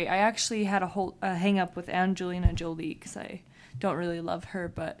to be great. I actually had a whole hang up with Angelina Jolie because I don't really love her,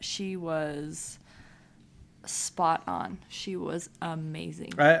 but she was spot on. She was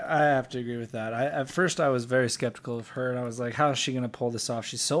amazing. I have to agree with that. At first I was very skeptical of her, and I was like, how is she going to pull this off?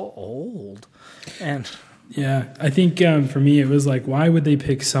 She's so old. And Yeah, I think for me it was like, why would they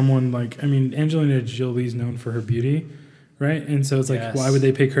pick someone like, I mean, Angelina Jolie's known for her beauty, right? And so it's like, Yes. why would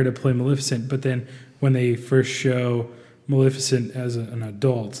they pick her to play Maleficent? But then when they first show Maleficent as an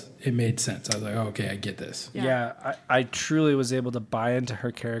adult, it made sense. I was like, oh, okay, I get this. yeah, I truly was able to buy into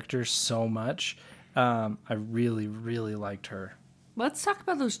her character so much. I really, really liked her. Let's talk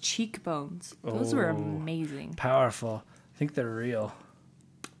about those cheekbones. Those were amazing. Powerful. I think they're real.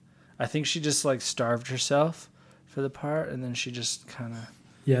 I think she just like starved herself for the part, and then she just kind of...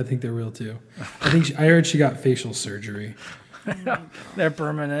 Yeah, I think they're real too. I heard she got facial surgery. They're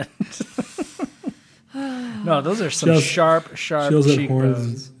permanent. No, those are some She also- sharp She also had cheekbones.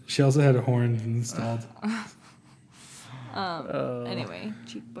 horns. She also had horns installed. Anyway,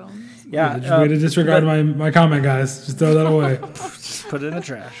 cheekbones. Yeah, Just way to disregard my comment, guys. Just throw that away. just put it in the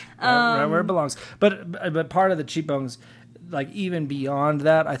trash, right where it belongs. But part of the cheekbones, like even beyond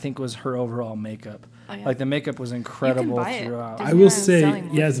that, I think was her overall makeup. Oh, yeah. Like the makeup was incredible buy it. throughout. Disney- I will Disneyland's say,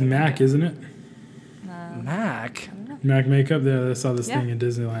 selling yeah, it's Maleficent MAC, makeup. isn't it? MAC, MAC makeup. Yeah, I saw this Yeah. thing in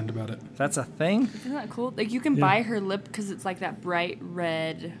Disneyland about it. that's a thing. Isn't that cool? Like you can Yeah. buy her lip because it's like that bright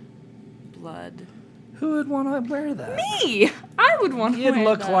red blood. Who would want to wear that? Me! I would want to You'd wear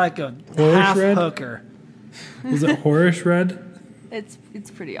look that. like a Horse half red? hooker. Was it Horish red? It's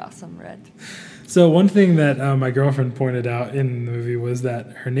pretty awesome red. So one thing that my girlfriend pointed out in the movie was that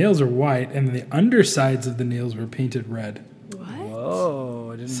her nails are white and the undersides of the nails were painted red. What? Whoa,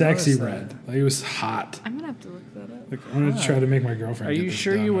 I didn't Sexy notice that. red. Like it was hot. I'm gonna have to look that up. Like I'm gonna try to make my girlfriend. Are get you this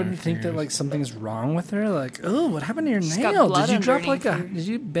sure done you on wouldn't her think that fingers. like something's wrong with her? Like, oh, what happened to your She's got nail? blood Did you drop like underneath her. Did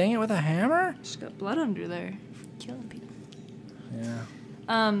you bang it with a hammer? She's got blood under there, killing people.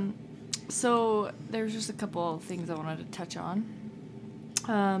 Yeah. So there's just a couple of things I wanted to touch on.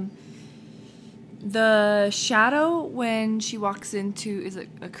 The shadow when she walks into, is it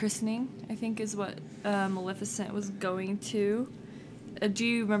a christening? I think is what Maleficent was going to. Do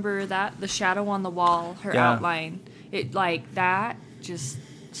you remember that? The shadow on the wall, her Yeah. outline. It like that just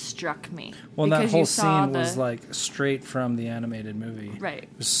struck me. Well, that Because whole you saw scene was like straight from the animated movie. Right. It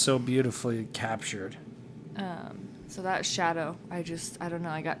was so beautifully captured. So that shadow, I don't know,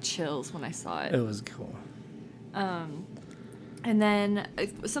 I got chills when I saw It was cool. And then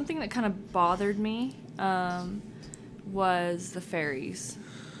something that kind of bothered me was the fairies.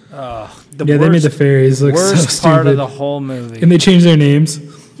 Oh, Yeah, they made the fairies look so worst part of stupid. the whole movie. And they changed their names.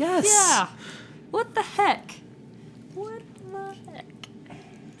 Yes. Yeah. What the heck? What the heck?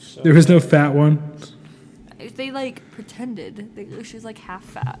 There was no fat one. They like pretended. She was like half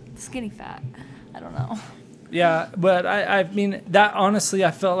fat, skinny fat. I don't know. Yeah, but I mean that honestly,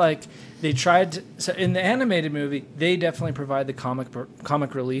 I felt like they tried to. So in the animated movie, they definitely provide the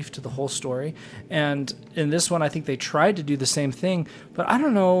comic relief to the whole story, and in this one, I think they tried to do the same thing. But I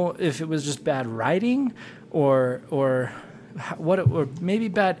don't know if it was just bad writing or what, or maybe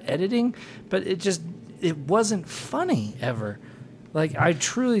bad editing. But it wasn't funny ever. Like I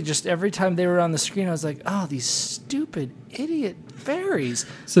truly just every time they were on the screen, I was like, oh, these stupid idiot fairies.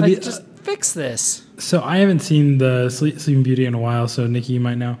 So like, just fix this. So I haven't seen the Sleeping Beauty in a while. So Nikki, you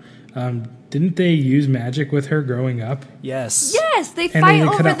might know. Didn't they use magic with her growing up? Yes. Yes. Yes, they fight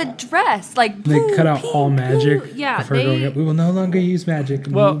over the dress. Like they cut out all magic. Yeah, of her going up. We will no longer use magic.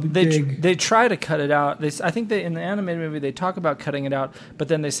 Well, we will be big. they try to cut it out. I think in the animated movie they talk about cutting it out, but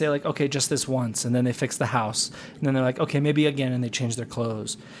then they say like, okay, just this once, and then they fix the house, and then they're like, okay, maybe again, and they change their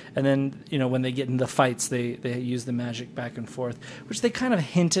clothes, and then when they get into the fights, they use the magic back and forth, which they kind of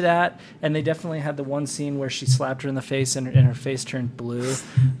hinted at, and they definitely had the one scene where she slapped her in the face and her face turned blue,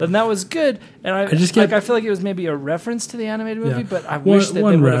 but that was good, and I feel like it was maybe a reference to the animated movie, but I wish that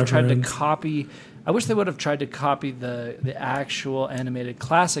they would have tried to copy. I wish they would have tried to copy the actual animated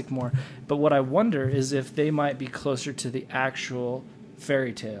classic more. But what I wonder is if they might be closer to the actual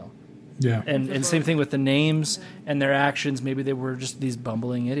fairy tale. Yeah. And same thing with the names and their actions. Maybe they were just these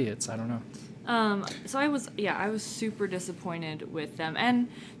bumbling idiots. I don't know. So I was super disappointed with them, and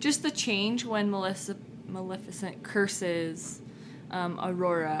just the change when Maleficent curses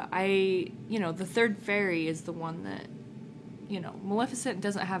Aurora. The third fairy is the one that, Maleficent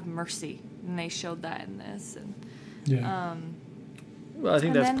doesn't have mercy, and they showed that in this. And well, I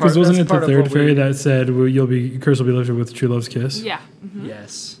think that's part. Because wasn't it the third fairy that said, "Curse will be lifted with true love's kiss"? Yeah. Mm-hmm.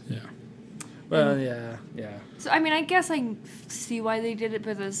 Yes. Yeah. Well, yeah. So I mean, I guess I see why they did it,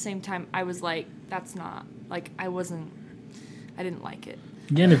 but at the same time, I was like, that's not like I didn't like it.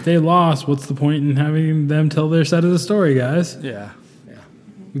 Again, if they lost, what's the point in having them tell their side of the story, guys? Yeah.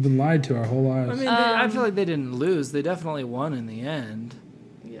 We've been lied to our whole lives. I mean, I feel like they didn't lose. They definitely won in the end.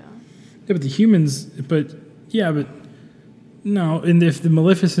 Yeah. Yeah, but the humans. No. And if the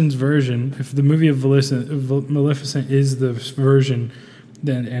Maleficent's version, if the movie of Maleficent is the version,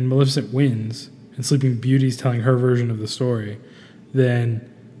 and Maleficent wins, and Sleeping Beauty's telling her version of the story, then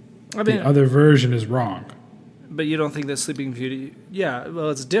the other version is wrong. But you don't think that Sleeping Beauty... Yeah, well,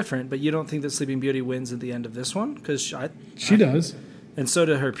 it's different, but you don't think that Sleeping Beauty wins at the end of this one? Because she does. And so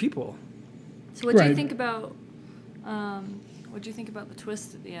do her people. So what do you think about... what do you think about the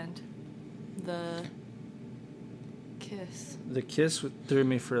twist at the end? The kiss. The kiss threw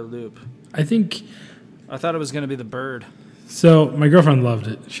me for a loop. I thought it was going to be the bird. So my girlfriend loved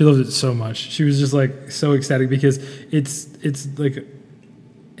it. She loved it so much. She was just like so ecstatic because it's like...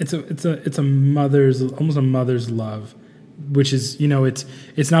 It's a mother's, almost a mother's love, which is,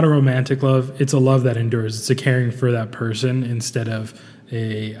 it's not a romantic love. It's a love that endures. It's a caring for that person instead of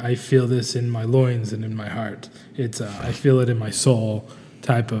I feel this in my loins and in my heart. It's I feel it in my soul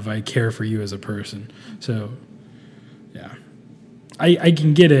type of I care for you as a person. So, yeah, I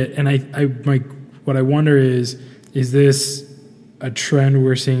can get it. And what I wonder is this a trend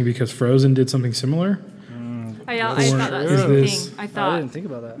we're seeing because Frozen did something similar? I thought that was the thing. I didn't think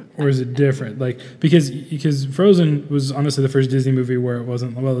about that. Or is it different? Like because Frozen was honestly the first Disney movie where it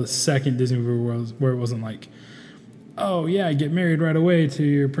wasn't the second Disney movie where it wasn't like, oh yeah, get married right away to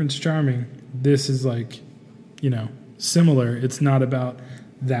your Prince Charming. This is like, similar. It's not about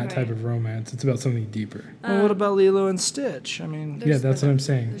that type of romance. It's about something deeper. Well, what about Lilo and Stitch? I mean, yeah, that's what I'm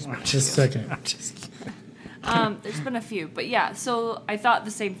saying. Just second. I'm just kidding. There's been a few, but yeah, so I thought the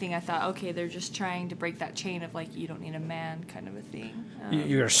same thing. I thought, okay, they're just trying to break that chain of like, you don't need a man kind of a thing.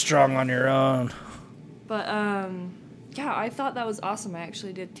 You're strong on your own. But, yeah, I thought that was awesome. I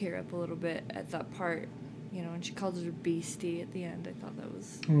actually did tear up a little bit at that part, when she called her beastie at the end. I thought that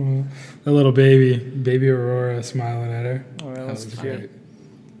was... The little baby Aurora smiling at her. Oh, that was cute.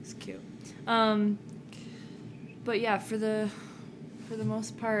 It's cute. But yeah, for the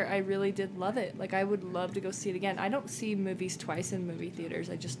most part, I really did love it. Like, I would love to go see it again. I don't see movies twice in movie theaters.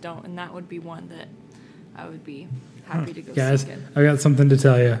 I just don't. And that would be one that I would be happy to go see again. I got something to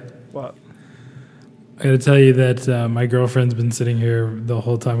tell you. What? I got to tell you that my girlfriend's been sitting here the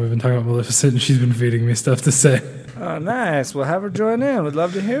whole time we've been talking about Maleficent, and she's been feeding me stuff to say. Oh, nice. Well, have her join in. We'd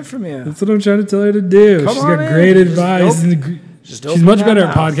love to hear from you. That's what I'm trying to tell her to do. She's got great advice. She's much better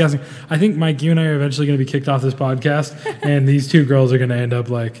at podcasting. I think, Mike, you and I are eventually going to be kicked off this podcast, and these two girls are going to end up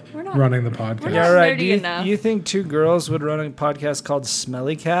running the podcast. Yeah, right. Do you think two girls would run a podcast called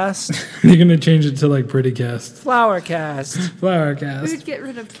Smellycast? You're going to change it to Prettycast. Flowercast. We'd get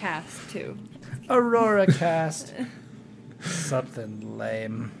rid of cast too. AuroraCast. Something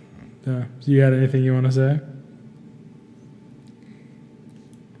lame. So you got anything you want to say?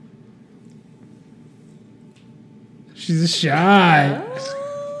 She's shy.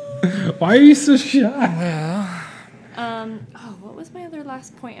 Why are you so shy? What was my other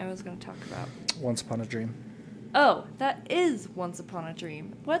last point I was going to talk about? Once Upon a Dream. Oh, that is Once Upon a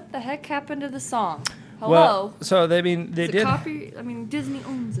Dream. What the heck happened to the song? Hello. Well, so they did. Disney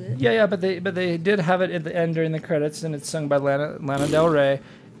owns it. Yeah, but they did have it at the end during the credits, and it's sung by Lana Del Rey.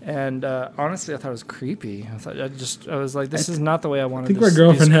 And honestly, I thought it was creepy. I was like, this is not the way I wanted. I think my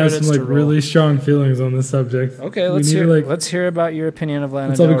girlfriend has some like really strong feelings on this subject. Okay, let's hear about your opinion of Lana.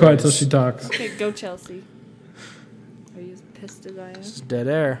 Let's all be quiet till she talks. Okay, go Chelsea. Are you as pissed as I am? This is dead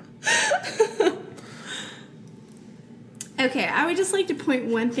air. Okay, I would just like to point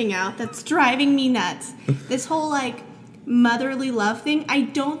one thing out that's driving me nuts. This whole like motherly love thing. I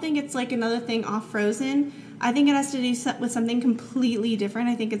don't think it's like another thing off Frozen. I think it has to do with something completely different.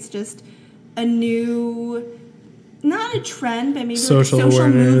 I think it's just a new, not a trend, but maybe social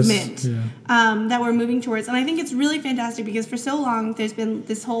movement that we're moving towards. And I think it's really fantastic because for so long there's been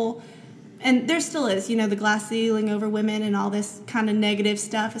this whole, and there still is, you know, the glass ceiling over women and all this kind of negative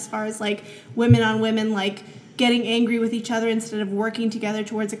stuff as far as like women on women, like getting angry with each other instead of working together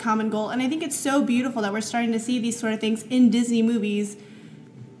towards a common goal. And I think it's so beautiful that we're starting to see these sort of things in Disney movies,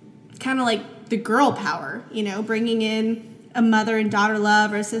 kind of like the girl power, you know, bringing in a mother and daughter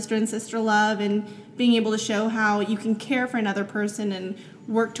love or a sister and sister love and being able to show how you can care for another person and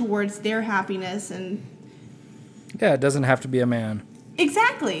work towards their happiness. And yeah, it doesn't have to be a man.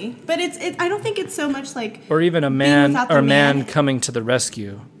 Exactly. But I don't think it's so much like, or even a man coming to the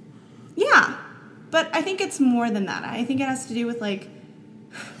rescue. Yeah. But I think it's more than that. I think it has to do with like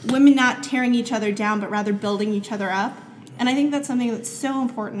women not tearing each other down, but rather building each other up. And I think that's something that's so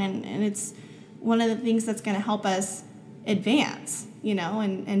important, and it's one of the things that's going to help us advance, you know,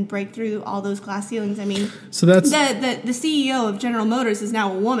 and break through all those glass ceilings. I mean, so that's the CEO of General Motors is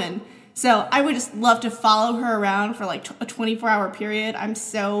now a woman. So I would just love to follow her around for like a 24-hour period. I've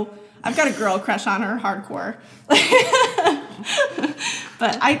got a girl crush on her hardcore.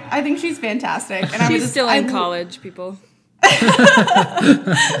 But I think she's fantastic. And she's still in college, people. I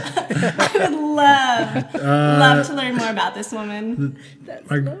would love to learn more about this woman.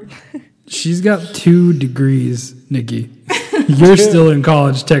 She's got 2 degrees, Nikki. You're still in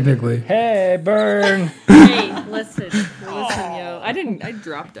college, technically. Hey, burn. Hey, listen, yo. I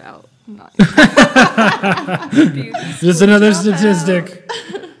dropped out. Just another statistic.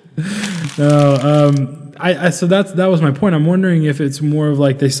 No, so that was my point. I'm wondering if it's more of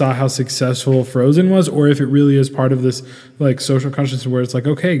like they saw how successful Frozen was, or if it really is part of this like social consciousness where it's like,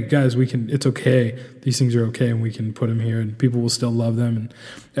 okay, guys, it's okay. These things are okay, and we can put them here, and people will still love them. And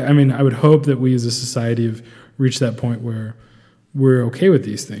I mean, I would hope that we as a society have reached that point where we're okay with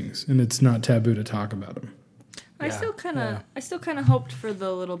these things, and it's not taboo to talk about them. I still kind of hoped for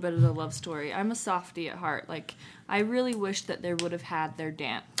the little bit of the love story. I'm a softie at heart. Like, I really wish that they would have had their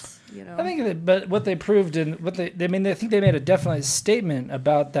dance. You know, I think but what they proved and I think they made a definite statement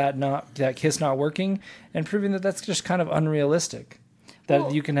about that kiss not working, and proving that that's just kind of unrealistic.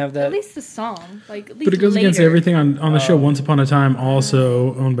 That you can have that. At least the song, like at least. But it goes later. against everything on the show. Once Upon a Time,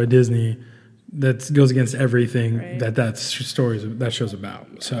 also owned by Disney. That goes against everything that show's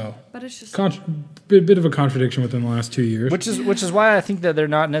about. So, but it's just bit of a contradiction within the last 2 years. Which is why I think that they're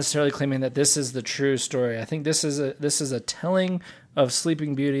not necessarily claiming that this is the true story. I think this is a telling of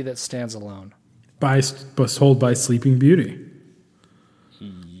Sleeping Beauty that stands alone. Told by Sleeping Beauty.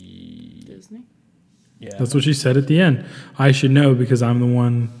 Disney. Yeah, that's what she said at the end. I should know because I'm the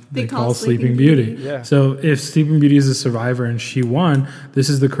one they call Sleeping Beauty. Yeah. So if Sleeping Beauty is a survivor and she won, this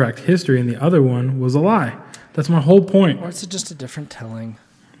is the correct history, and the other one was a lie. That's my whole point. Or it's just a different telling.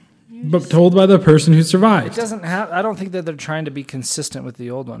 But told by the person who survived. It doesn't have. I don't think that they're trying to be consistent with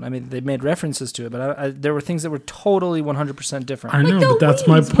the old one. I mean, they made references to it, but there were things that were totally 100% different. I know, but that's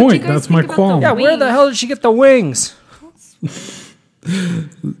my point. That's my qualm. Yeah, where the hell did she get the wings?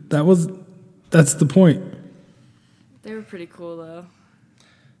 That's the point. They were pretty cool, though.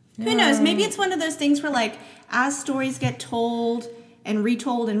 Who knows? Maybe it's one of those things where, like, as stories get told and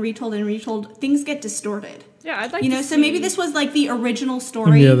retold and retold and retold, things get distorted. Yeah, I'd like to so maybe this was like the original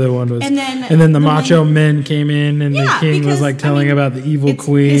story. And the other one was, and then the macho men came in, and the king was like telling about the evil it's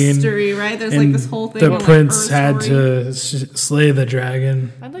queen. History, right? There's like this whole thing. The prince had to slay the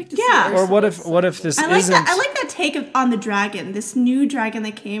dragon. I'd like to see. Or what if this isn't? I like that take on the dragon. This new dragon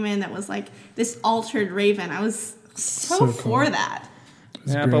that came in that was like this altered raven. I was so for that.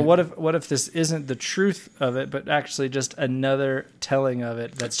 Yeah, great. But what if this isn't the truth of it, but actually just another telling of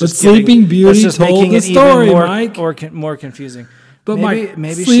it? That's just Sleeping Beauty told the story, Mike. Or more confusing. But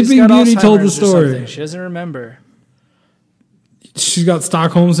maybe Sleeping Beauty told the story. She doesn't remember. She's got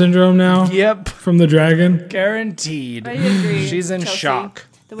Stockholm syndrome now. Yep, from the dragon. Guaranteed. I agree. She's in shock.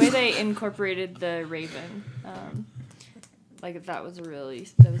 The way they incorporated the raven, that was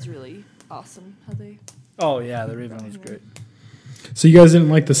really awesome. How they. Oh yeah, the raven was great. So you guys didn't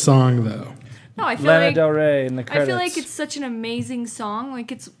like the song though? No, I feel Lana like Del Rey in the credits. I feel like it's such an amazing song.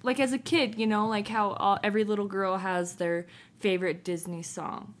 Like it's like as a kid, you know, like how every little girl has their favorite Disney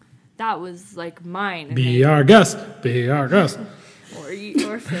song. That was like mine. And Be our guest. Be our guest.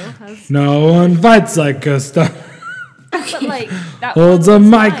 or Phil has. No one fights like Gaston. But like that Holds a one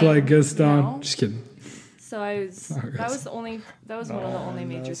was mic mine, like Gaston. you know? Just kidding. So I was. That was one of the only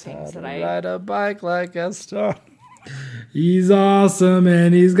major things that I. Ride a bike like Gaston. He's awesome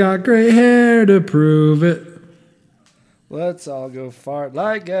and he's got great hair to prove it. Let's all go fart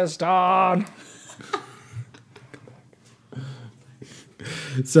like Gaston.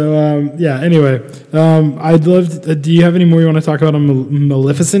 So, anyway, I'd love to, do you have any more you want to talk about on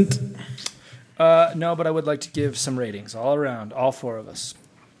Maleficent? No, but I would like to give some ratings all around, all four of us.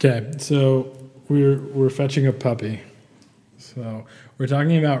 Okay, so we're fetching a puppy. So we're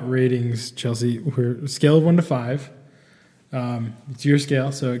talking about ratings, Chelsea. We're scale of 1 to 5. It's your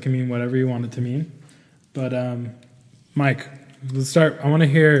scale, so it can mean whatever you want it to mean. But Mike, let's start. I want to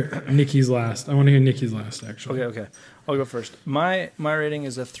hear Nikki's last. Actually. Okay. I'll go first. My rating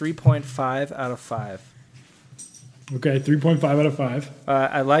is a 3.5 out of 5. Okay, 3.5 out of 5.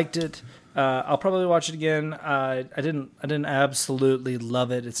 I liked it. I'll probably watch it again. I didn't absolutely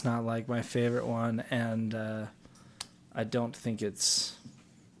love it. It's not like my favorite one, and I don't think it's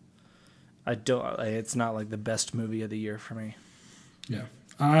not like the best movie of the year for me. Yeah,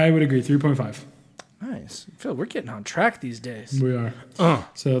 I would agree. 3.5. Nice. Phil, we're getting on track these days. We are.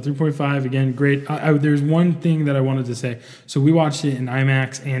 So 3.5, again, great. There's one thing that I wanted to say. So we watched it in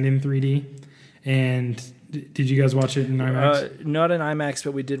IMAX and in 3D. And did you guys watch it in IMAX? Not in IMAX,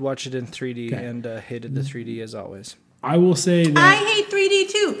 but we did watch it in 3D, Okay. and hated the 3D as always. I will say that I hate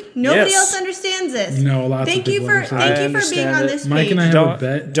 3D too. Nobody Yes. else understands this. No, lots of thank you people for understand. thank I you for being understand on it. this Mike page. and I have a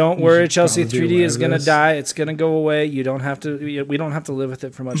bet. Don't You worry, should Chelsea. probably be 3D aware is of gonna this. die. It's gonna go away. You don't have to. We don't have to live with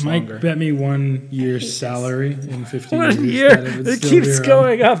it for much Mike longer. bet me 1 year's salary in 50 years. 1 year. that would It still keeps be around.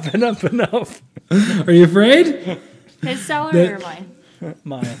 going up and up and up. Are you afraid? His salary or mine?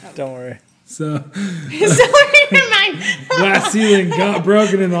 Mine. Don't worry. So, Sorry, never mind. glass ceiling got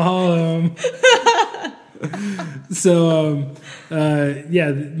broken in the hall home. So,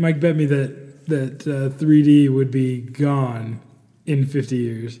 Mike bet me that 3D would be gone in 50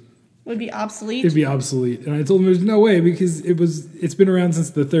 years. Would be obsolete. It'd be obsolete, and I told him there's no way because it's been around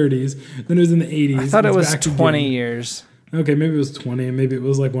since the 30s. Then it was in the 80s. I thought it it's was back 20 again. years. Okay, maybe it was 20, and maybe it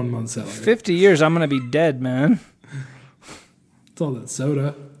was like 1 month's salary. 50 years, I'm gonna be dead, man. It's all that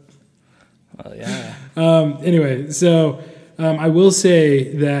soda. Well, yeah. Anyway, so I will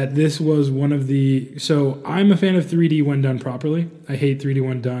say that this was one of the... So I'm a fan of 3D when done properly. I hate 3D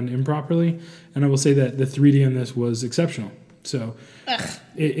when done improperly. And I will say that the 3D in this was exceptional. So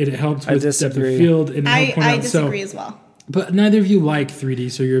it helped with depth of disagree. field. And helped point I out- disagree as well. But neither of you like 3D,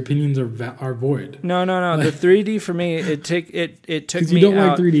 so your opinions are void. No. The 3D for me, it took 'Cause me you don't out.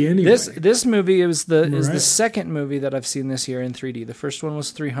 like 3D anyway. This movie is the Right. second movie that I've seen this year in 3D. The first one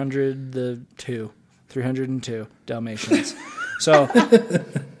was 302 Dalmatians. So,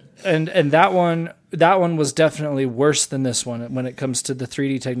 and that one was definitely worse than this one when it comes to the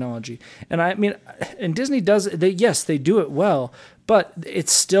 3D technology. And I mean, and Disney does they do it well, but it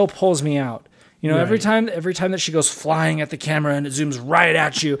still pulls me out. You know, Right. every time that she goes flying at the camera and it zooms right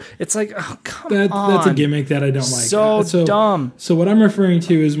at you, it's like, oh, come on. That's a gimmick that I don't like. So dumb. So what I'm referring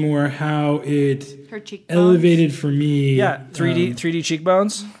to is more how it Her cheekbones. elevated for me. Yeah, 3D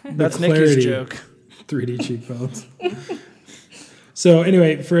cheekbones. That's clarity. Nikki's joke. 3D cheekbones. So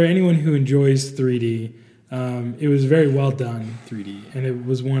anyway, for anyone who enjoys 3D, it was very well done 3D, and it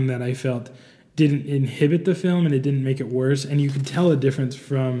was one that I felt didn't inhibit the film and it didn't make it worse, and you could tell a difference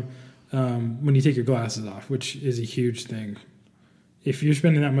from when you take your glasses off, which is a huge thing. If you're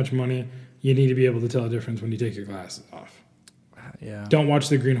spending that much money, you need to be able to tell a difference when you take your glasses off. Yeah. Don't watch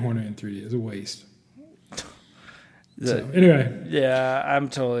The Green Hornet in 3D; it's a waste. So anyway, Yeah, I'm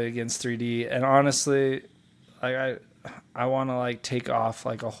totally against 3D, and honestly, I want to like take off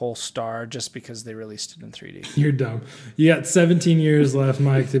like a whole star just because they released it in 3D. you're dumb. You got 17 years left,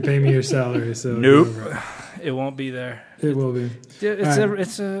 Mike, to pay me your salary. So Nope. It won't be there. it will be.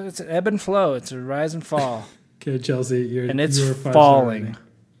 It's an ebb and flow. It's a rise and fall, Okay, Chelsea, and it's you're a 5-star falling. rating.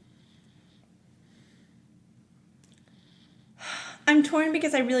 I'm torn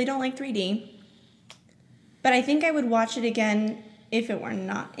because I really don't like 3D. But I think I would watch it again if it were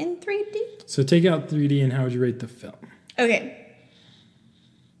not in 3D. So take out 3D, and how would you rate the film? Okay.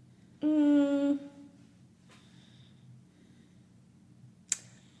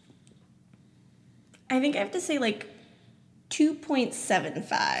 I think I have to say like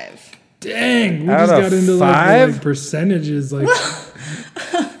 2.75. Dang, we Out just of got into 5? like percentages. Like,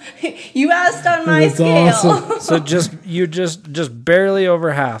 You You asked on my That's scale. awesome. So just barely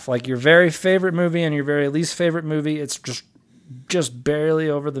over half. Like your very favorite movie and your very least favorite movie, it's just barely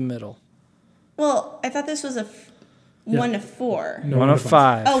over the middle. Well, I thought this was a 1 to 4. No, 1 of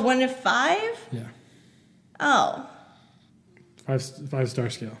 5. Oh, 1 to 5? Yeah. Oh. 5-star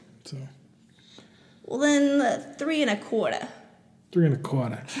scale. So Well, then 3 1/4. 3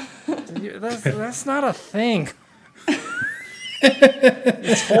 1/4. That's not a thing.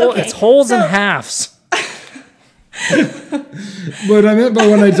 It's wholes and halves. What I meant by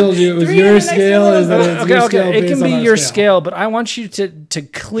when I told you it was 3 your and the next scale one is is that it's your scale It based can on be our your scale, but I want you to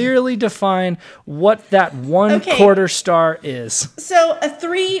clearly define what that 1/4 star is. So a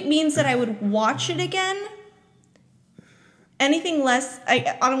 3 means that I would watch it again. Anything less,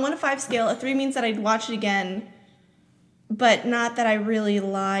 on a 1 to 5 scale, a 3 means that I'd watch it again, but not that I really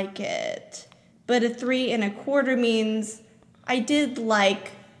like it. But a 3 1/4 means I did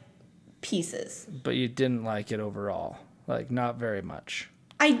like pieces. But you didn't like it overall. Like, not very much.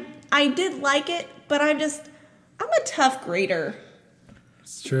 I did like it, but I'm a tough grader.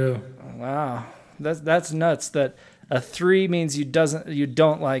 It's true. Wow. That's nuts that a 3 means you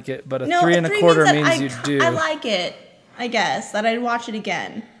don't like it, but a No, 3 a 3 1/4 means means that you do. I like it, I guess, that I'd watch it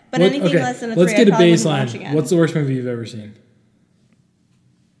again. But What- anything okay, less than a 3, let's get I a probably wouldn't watch baseline. again. What's the worst movie you've ever seen?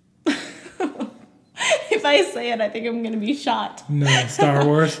 If I say it, I think I'm going to be shot. No, Star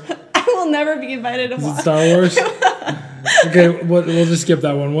Wars. I will never be invited to Is it watch. Star Wars? Okay, we'll just skip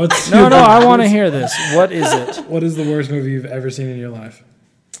that one. What's No, I want to hear this. What is it? What is the worst movie you've ever seen in your life?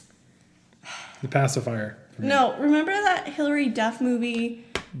 The Pacifier. No, remember that Hillary Duff movie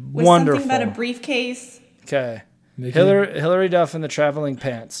with Wonderful. something about a briefcase? Okay. Nikki? Hilary Duff in the traveling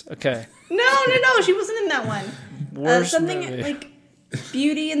pants. Okay. No, she wasn't in that one. Worst Something movie. like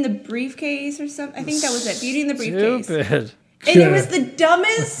Beauty in the Briefcase or something. I think that was it. Beauty in the Briefcase. Stupid. And it was the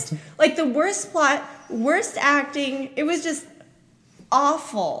dumbest, like the worst plot, worst acting. It was just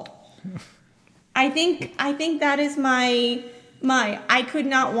awful. I think that is my I could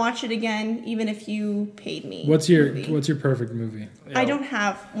not watch it again even if you paid me. What's your movie. perfect movie? I don't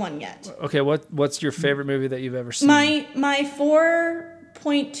have one yet. Okay, what's your favorite movie that you've ever seen? My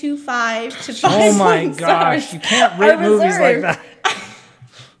 4.25 to 5 Oh my stars gosh, you can't rate are movies like reserved. that.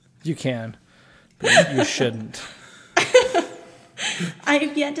 You can, but you shouldn't.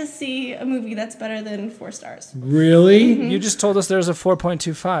 I've yet to see a movie that's better than 4 stars. Really? You just told us there's a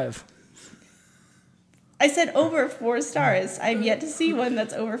 4.25. I said over 4 stars. I've yet to see one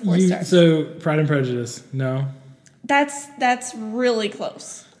that's over 4 stars. So Pride and Prejudice? No. That's really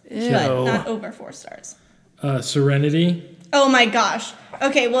close, but not over 4 stars. Serenity? Oh my gosh.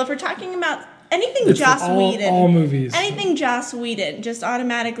 Okay, well if we're talking about anything Joss Whedon, all movies. anything Joss Whedon just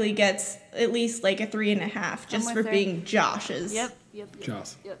automatically gets at least like a 3.5 just I'm for with her. being Josh's. Yep.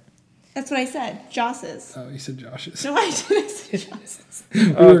 Joss. That's what I said. Joss's. Oh, you said Josh's. No, I didn't say Joss's.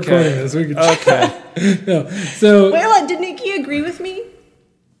 We're recording this. We could. Okay. No. So. Wait, what? Did Nikki agree with me?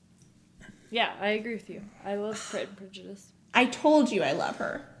 Yeah, I agree with you. I love Pride and Prejudice. I told you I love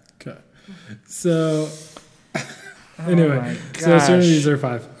her. Okay. So. Anyway, my so gosh. Serenity's are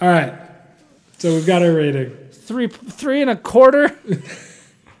 5. All right. So we've got our rating. 3 1/4.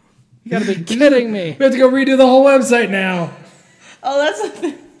 You gotta be kidding me. We have to go redo the whole website now. Oh, that's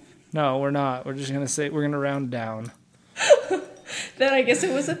No, we're not. We're just we're gonna round down. then I guess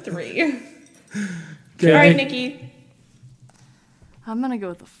it was a 3. Okay. All right, Nikki. I'm gonna go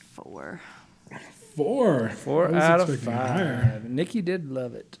with a 4. 4. 4 I was out of expecting 5. higher. Nikki did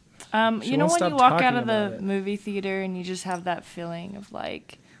love it. She You know won't when you stop walk talking out of about the it. movie theater and you just have that feeling of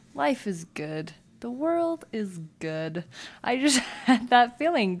like, life is good. The world is good. I just had that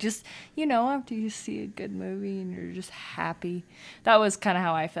feeling. Just, after you see a good movie and you're just happy. That was kind of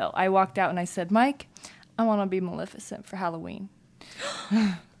how I felt. I walked out and I said, Mike, I want to be Maleficent for Halloween.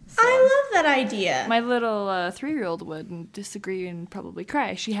 I love that idea. My little 3-year-old would disagree and probably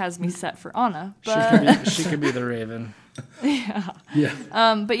cry. She has me set for Anna. But She could be the Raven. Yeah.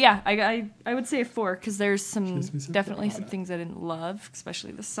 But yeah, I would say a 4 because there's some She has me set for definitely some Anna. things I didn't love,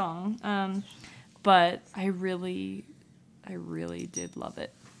 especially the song. But I really did love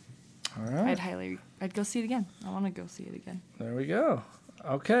it. All right. I'd go see it again. I want to go see it again. There we go.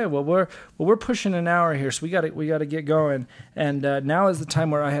 Okay, well we're pushing an hour here, so we got to get going. And now is the time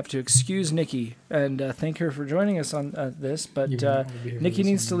where I have to excuse Nikki and thank her for joining us on this. But You won't be here for Nikki this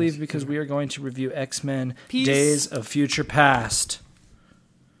needs to one, leave yes. because we are going to review X-Men: Peace. Days of Future Past.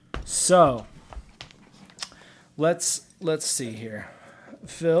 So let's see here.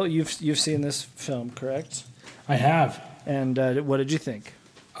 Phil, you've seen this film, correct? I have. And what did you think?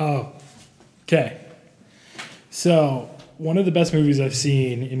 Oh. Okay. So one of the best movies I've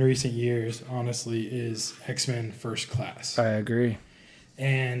seen in recent years, honestly, is X-Men First Class. I agree.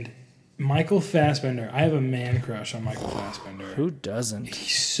 And Michael Fassbender, I have a man crush on Michael Fassbender. Who doesn't?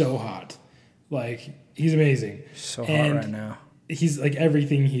 He's so hot. Like, he's amazing. So hot right now. He's like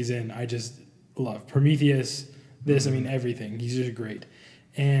everything he's in, I just love. Prometheus, everything. He's just great.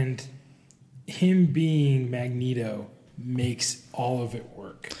 And him being Magneto makes all of it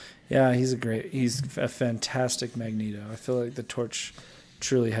work. Yeah, he's a fantastic Magneto. I feel like the torch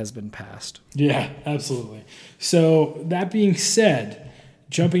truly has been passed. Yeah, absolutely. So that being said,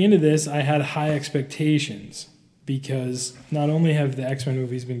 jumping into this, I had high expectations because not only have the X-Men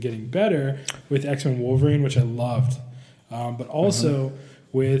movies been getting better with X-Men Wolverine, which I loved, but also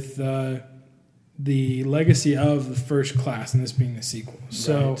with the legacy of the First Class, and this being the sequel.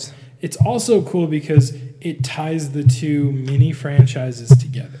 So it's also cool because it ties the two mini franchises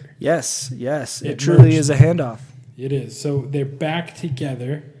together. Yes. It truly is a handoff. It is. So they're back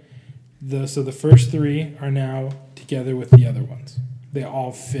together. So the first three are now together with the other ones. They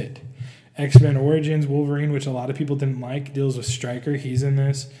all fit. X-Men Origins Wolverine, which a lot of people didn't like, deals with Stryker. He's in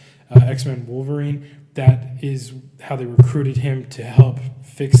this. X-Men Wolverine, that is how they recruited him to help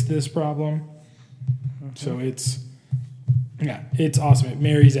fix this problem. So it's awesome. It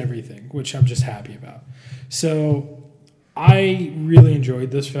marries everything, which I'm just happy about. So I really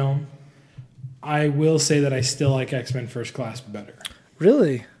enjoyed this film. I will say that I still like X-Men First Class better.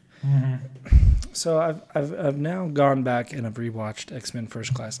 Really? Mm-hmm. So I've now gone back and I've rewatched X-Men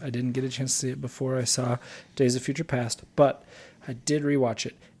First Class. I didn't get a chance to see it before I saw Days of Future Past, but I did rewatch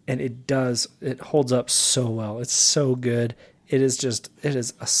it, and it holds up so well. It's so good. It is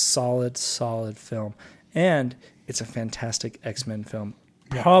a solid film, and it's a fantastic X-Men film.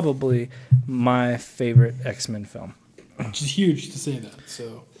 Yeah. Probably my favorite X-Men film. Which is huge to say that.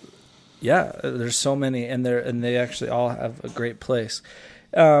 So yeah, there's so many, and they actually all have a great place.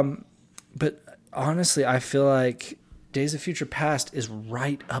 But honestly, I feel like Days of Future Past is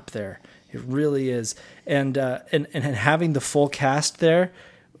right up there. It really is, and having the full cast there,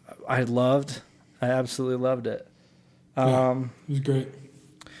 I absolutely loved it. It was great.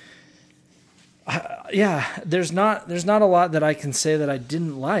 There's not a lot that I can say that I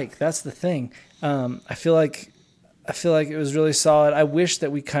didn't like. That's the thing. I feel like it was really solid. I wish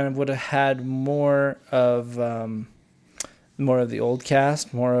that we kind of would have had more of the old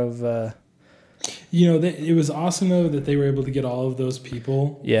cast, more of. It was awesome though that they were able to get all of those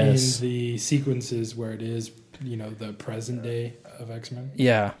people in the sequences where it is, the present day of X-Men.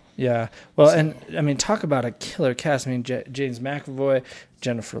 Yeah. Well, and I mean, talk about a killer cast. I mean, James McAvoy,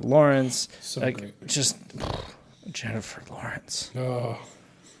 Jennifer Lawrence, great. Just Jennifer Lawrence. Oh,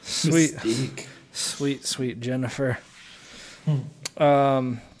 sweet Jennifer.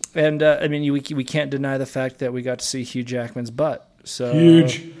 And I mean, we can't deny the fact that we got to see Hugh Jackman's butt. So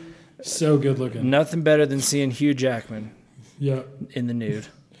huge. So good looking. Nothing better than seeing Hugh Jackman in the nude.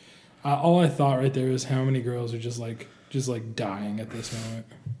 All I thought right there was how many girls are just dying at this moment.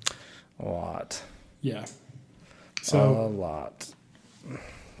 A lot. Yeah. So a lot.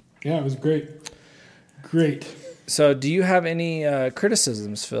 Yeah, it was great. Great. So do you have any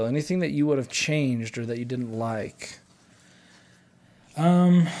criticisms, Phil? Anything that you would have changed or that you didn't like?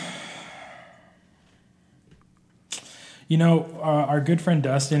 Our good friend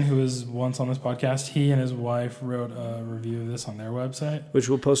Dustin, who was once on this podcast, he and his wife wrote a review of this on their website, which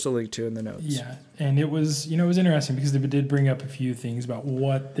we'll post a link to in the notes. Yeah, and it was interesting because they did bring up a few things about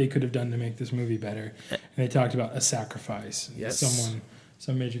what they could have done to make this movie better, and they talked about a sacrifice,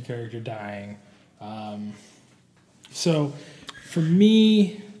 some major character dying. So, for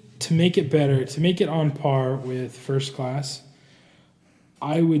me, to make it better, to make it on par with First Class,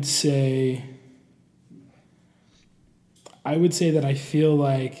 I would say that I feel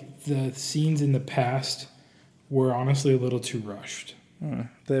like the scenes in the past were honestly a little too rushed.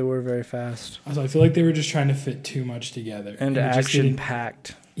 They were very fast. So I feel like they were just trying to fit too much together. And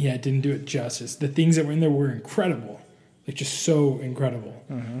action-packed. Yeah, it didn't do it justice. The things that were in there were incredible. Like, just so incredible.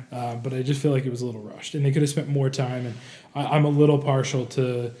 Mm-hmm. But I just feel like it was a little rushed. And they could have spent more time. And I'm a little partial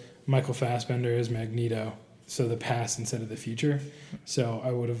to Michael Fassbender as Magneto. So the past instead of the future. So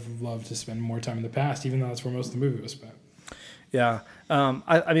I would have loved to spend more time in the past, even though that's where most of the movie was spent. Yeah.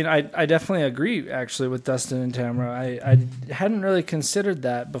 I definitely agree, actually, with Dustin and Tamara. I hadn't really considered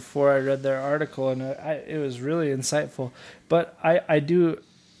that before I read their article, and it was really insightful. But I do,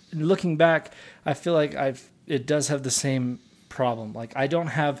 looking back, I feel like it does have the same problem. Like, I don't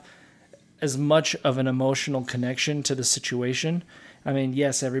have as much of an emotional connection to the situation. I mean,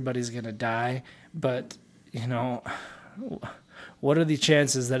 yes, everybody's going to die, but, what are the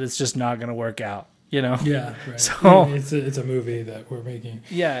chances that it's just not going to work out? you know? Yeah, right. So it's a movie that we're making.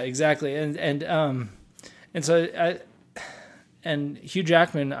 Yeah, exactly. And Hugh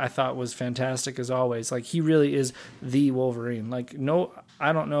Jackman, I thought, was fantastic as always. Like, he really is the Wolverine. Like, no,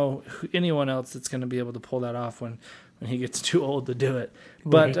 I don't know anyone else that's going to be able to pull that off when he gets too old to do it.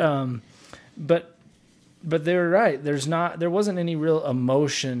 But Right. but they were right. There wasn't any real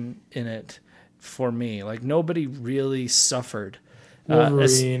emotion in it for me. Like, nobody really suffered.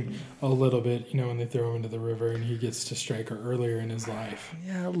 Wolverine, a little bit, when they throw him into the river and he gets to Stryker earlier in his life.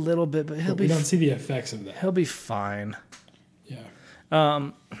 Yeah, a little bit, but we don't see the effects of that. He'll be fine. Yeah.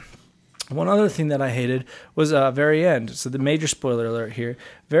 One other thing that I hated was very end. So the major spoiler alert here.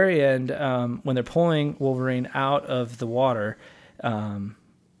 Very end, when they're pulling Wolverine out of the water,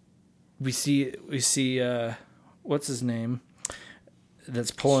 we see what's his name?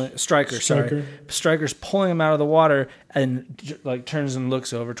 That's pulling Stryker. Sorry, Stryker's pulling him out of the water and like turns and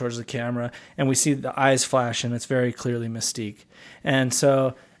looks over towards the camera, and we see the eyes flash, and it's very clearly Mystique. And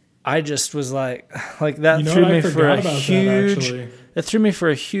so I just was like that threw me for a huge. It threw me for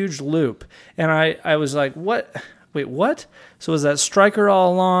a huge loop, and I was like, what? Wait, what? So was that Stryker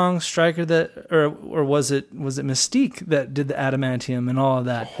all along? Stryker that, or was it Mystique that did the adamantium and all of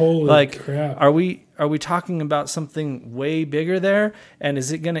that? Holy crap! Are we talking about something way bigger there? And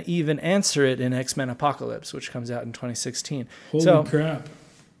is it going to even answer it in X-Men Apocalypse, which comes out in 2016? Holy crap!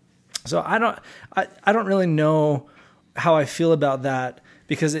 So I don't really know how I feel about that,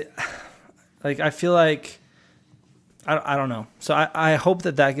 because I feel like I don't know. So I hope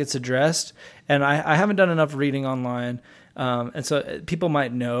that gets addressed. And I haven't done enough reading online. And so people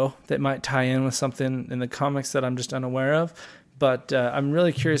might know that might tie in with something in the comics that I'm just unaware of. But I'm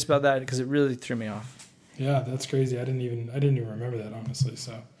really curious about that because it really threw me off. Yeah, that's crazy. I didn't even remember that, honestly.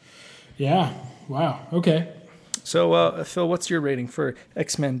 So, yeah. Wow. Okay. So, Phil, what's your rating for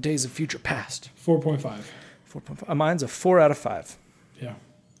X-Men Days of Future Past? 4.5. 4.5. Mine's a 4 out of 5. Yeah.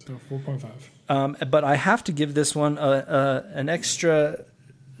 So 4.5. But I have to give this one an extra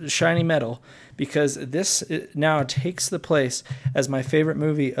shiny medal, because this now takes the place as my favorite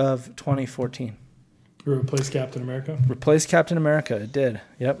movie of 2014. Replace Captain America? Replace Captain America. It did.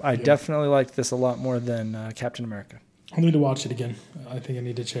 Yep. I definitely liked this a lot more than Captain America. I'll need to watch it again. I think I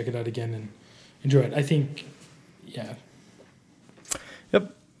need to check it out again and enjoy it. I think, yeah.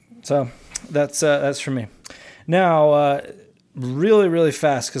 Yep. So that's for me. Now, really, really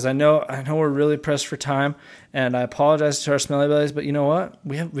fast, because I know we're really pressed for time, and I apologize to our smelly bellies, but you know what?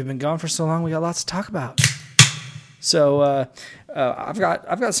 We've been gone for so long. We got lots to talk about. So I've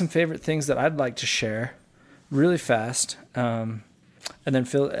got some favorite things that I'd like to share, really fast. And then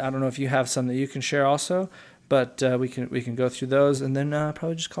Phil, I don't know if you have some that you can share also, but we can go through those, and then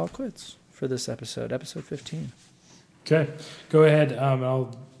probably just call it quits for this episode 15. Okay, go ahead.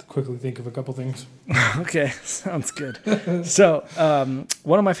 I'll quickly think of a couple things. Okay, sounds good. So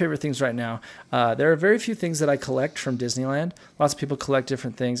one of my favorite things right now, there are very few things that I collect from Disneyland. Lots of people collect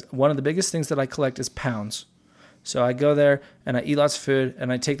different things. One of the biggest things that I collect is pounds. So I go there and I eat lots of food,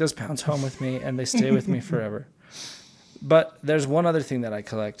 and I take those pounds home with me, and they stay with me forever. But there's one other thing that I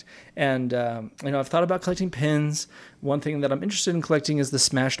collect, and I've thought about collecting pins. One thing that I'm interested in collecting is the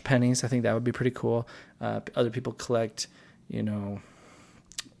smashed pennies. I think that would be pretty cool. Other people collect,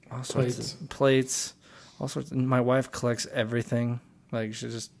 all sorts of plates, all sorts. My wife collects everything. Like, she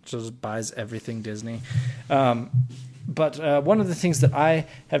just buys everything Disney. But one of the things that I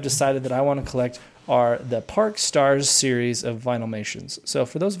have decided that I want to collect are the Park Stars series of Vinylmations. So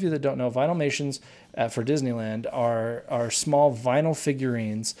for those of you that don't know, Vinylmations for Disneyland are small vinyl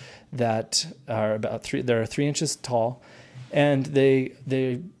figurines that are about 3 inches tall, and they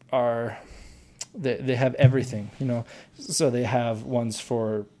have everything, So they have ones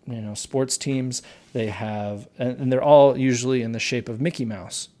for sports teams. They have, and they're all usually in the shape of Mickey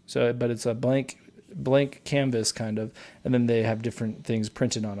Mouse. So, but it's a blank canvas kind of, and then they have different things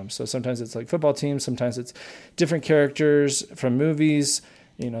printed on them. So sometimes it's like football teams, sometimes it's different characters from movies.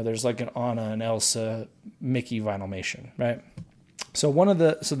 There's like an Anna and Elsa Mickey Vinylmation, right? So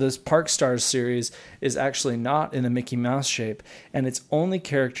this Park Stars series is actually not in the Mickey Mouse shape, and it's only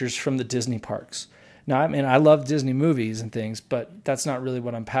characters from the Disney parks. Now, I mean, I love Disney movies and things, but that's not really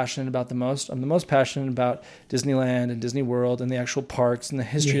what I'm passionate about the most. I'm the most passionate about Disneyland and Disney World and the actual parks and the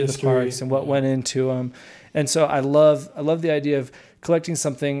history of the parks and what went into them. And so I love the idea of collecting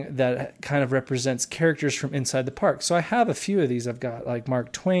something that kind of represents characters from inside the park. So I have a few of these. I've got like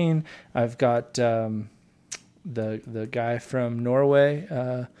Mark Twain. I've got the guy from Norway.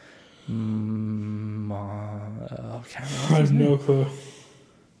 I have no clue.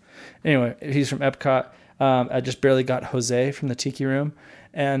 Anyway, he's from Epcot. I just barely got Jose from the Tiki Room.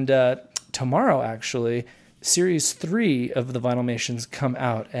 And tomorrow, actually, Series 3 of the Vinylmations come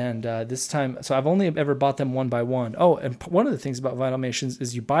out, and this time, so I've only ever bought them one by one. Oh, and one of the things about Vinylmations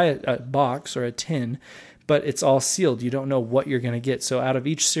is you buy a box or a tin, but it's all sealed. You don't know what you're going to get. So out of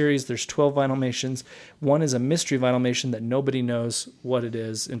each series, there's 12 Vinylmations. One is a mystery Vinylmation that nobody knows what it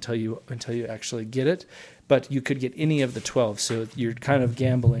is until you actually get it. But you could get any of the 12, so you're kind of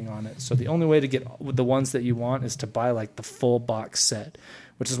gambling on it. So the only way to get the ones that you want is to buy like the full box set,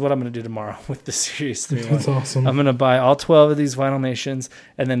 which is what I'm going to do tomorrow with the Series 3 That's one. awesome. I'm going to buy all 12 of these Vinylmations,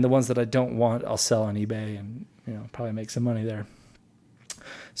 and then the ones that I don't want, I'll sell on eBay and probably make some money there.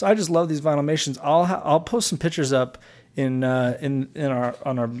 So I just love these Vinylmations. I'll post some pictures up on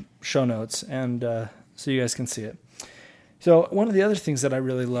our show notes, and so you guys can see it. So one of the other things that I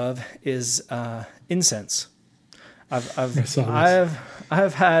really love is incense.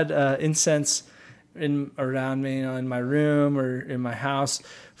 I've had incense around me, in my room or in my house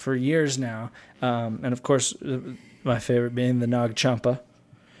for years now, and of course my favorite being the Nag Champa,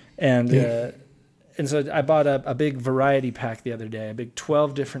 and so I bought a big variety pack the other day, a big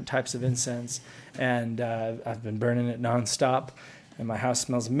 12 different types of incense, and I've been burning it nonstop, and my house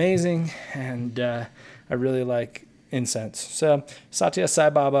smells amazing, and I really like incense. So Satya Sai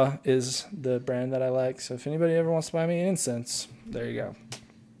Baba is the brand that I like. So if anybody ever wants to buy me an incense, there you go.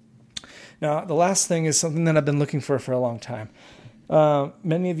 Now, the last thing is something that I've been looking for a long time.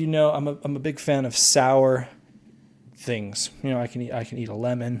 Many of you know I'm a big fan of sour things. I can eat a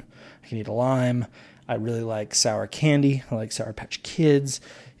lemon, I can eat a lime. I really like sour candy. I like Sour Patch Kids,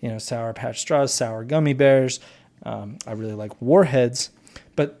 Sour Patch Straws, sour gummy bears. I really like Warheads,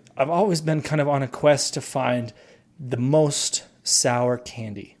 but I've always been kind of on a quest to find the most sour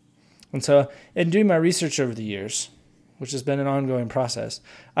candy. And so in doing my research over the years, which has been an ongoing process,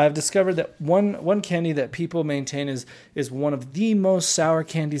 I've discovered that one candy that people maintain is one of the most sour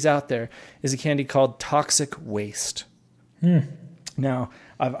candies out there is a candy called Toxic Waste. Now,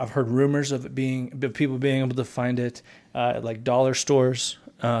 I've heard rumors of people being able to find it at like dollar stores.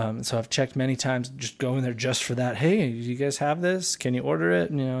 So I've checked many times, just going there just for that. Hey, do you guys have this? Can you order it?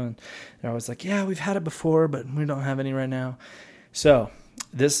 And they're always like, yeah, we've had it before, but we don't have any right now. So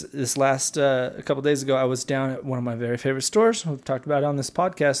this last a couple days ago, I was down at one of my very favorite stores. We've talked about it on this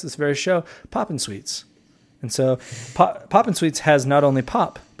podcast, this very show, Poppin' Sweets. And so Poppin' Sweets has not only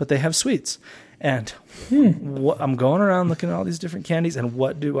pop, but they have sweets. And I'm going around looking at all these different candies, and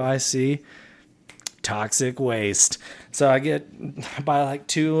what do I see? Toxic Waste. So I buy like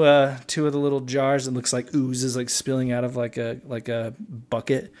two of the little jars. It looks like ooze is like spilling out of like a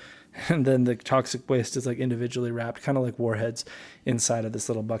bucket, and then the Toxic Waste is like individually wrapped, kind of like Warheads, inside of this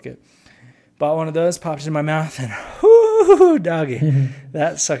little bucket. Bought one of those, popped it in my mouth, and whoo, doggy,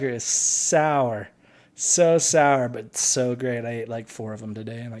 that sucker is sour. So sour, but so great. I ate like 4 of them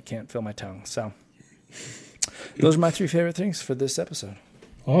today, and I can't feel my tongue. So those are my 3 favorite things for this episode.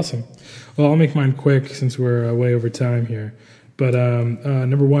 Awesome. Well, I'll make mine quick since we're way over time here. But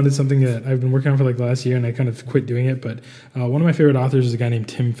number one is something that I've been working on for like the last year, and I kind of quit doing it. But one of my favorite authors is a guy named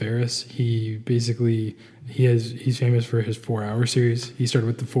Tim Ferriss. He's famous for his 4-hour series. He started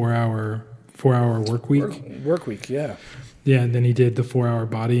with the 4-hour work week. Work week, yeah. Yeah, and then he did the 4-hour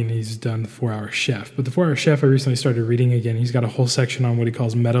body, and he's done the 4-hour chef. But the 4-hour chef, I recently started reading again. He's got a whole section on what he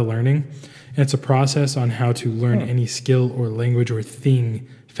calls meta learning. And it's a process on how to learn any skill or language or thing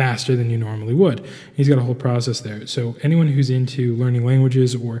faster than you normally would. He's got a whole process there. So anyone who's into learning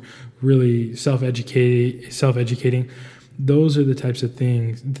languages or really self-educating, those are the types of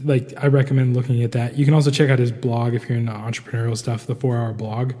things. Like, I recommend looking at that. You can also check out his blog if you're into entrepreneurial stuff, the 4-hour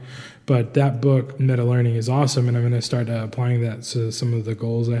blog. But that book, Meta Learning, is awesome, and I'm going to start applying that to some of the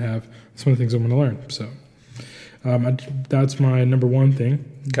goals I have, some of the things I'm going to learn. So that's my number one thing.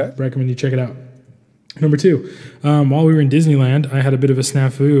 Okay. Recommend you check it out. Number 2, while we were in Disneyland, I had a bit of a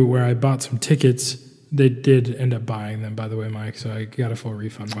snafu where I bought some tickets. They did end up buying them, by the way, Mike, so I got a full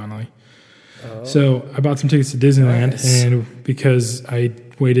refund finally. Oh. So I bought some tickets to Disneyland, nice. And because I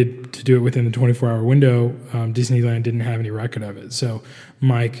waited to do it within the 24-hour window, Disneyland didn't have any record of it. So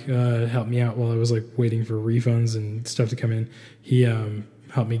Mike helped me out while I was like waiting for refunds and stuff to come in. He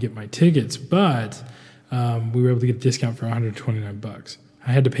helped me get my tickets, but we were able to get a discount for $129.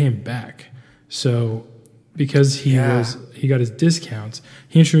 I had to pay him back. So because he got his discounts,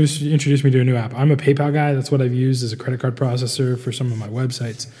 he introduced me to a new app. I'm a PayPal guy. That's what I've used as a credit card processor for some of my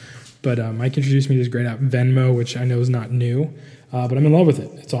websites. But Mike introduced me to this great app, Venmo, which I know is not new, but I'm in love with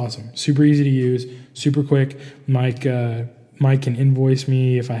it. It's awesome. Super easy to use, super quick. Mike can invoice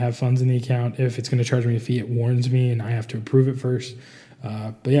me if I have funds in the account. If it's going to charge me a fee, it warns me, and I have to approve it first.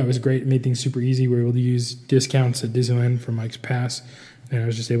 But yeah, it was great. It made things super easy. We were able to use discounts at Disneyland for Mike's pass. and I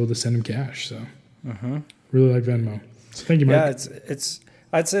was just able to send him cash. So really like Venmo. So thank you, Mike. Yeah, it's.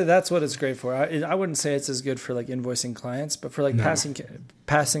 I'd say that's what it's great for. I wouldn't say it's as good for like invoicing clients, but for like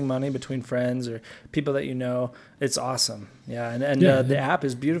passing money between friends or people that you know, it's awesome. Yeah, and the app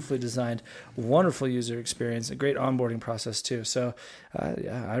is beautifully designed, wonderful user experience, a great onboarding process too. So,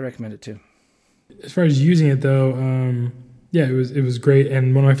 yeah, I recommend it too. As far as using it though, it was great.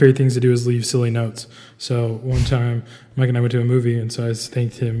 And one of my favorite things to do is leave silly notes. So one time, Mike and I went to a movie, and so I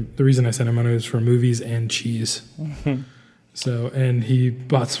thanked him. The reason I sent him money was for movies and cheese. So, and he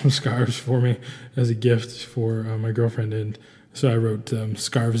bought some scarves for me as a gift for my girlfriend, and so I wrote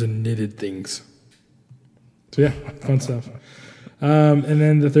scarves and knitted things. So yeah, fun stuff. And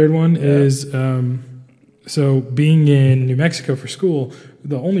then the third one is, so being in New Mexico for school,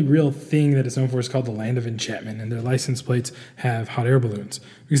 the only real thing that it's known for is called the Land of Enchantment, and their license plates have hot air balloons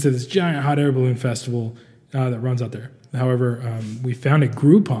because there's this giant hot air balloon festival that runs out there. However, we found a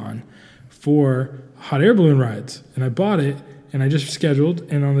Groupon for hot air balloon rides, and I bought it, and I just scheduled,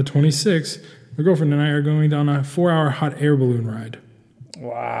 and on the 26th, my girlfriend and I are going down a 4-hour hot air balloon ride.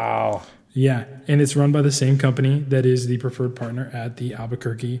 Wow. Yeah, and it's run by the same company that is the preferred partner at the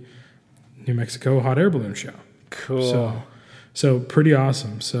Albuquerque, New Mexico hot air balloon show. Cool. So pretty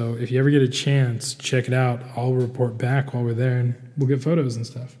awesome. So if you ever get a chance, check it out. I'll report back while we're there, and we'll get photos and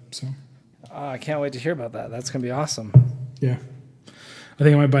stuff. So I can't wait to hear about that. That's going to be awesome. Yeah. I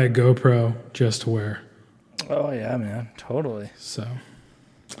think I might buy a GoPro just to wear. Oh, yeah, man. Totally. So,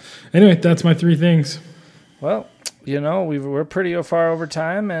 anyway, that's my 3 things. Well, we're pretty far over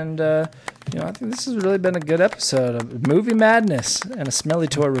time, and, I think this has really been a good episode of Movie Madness and a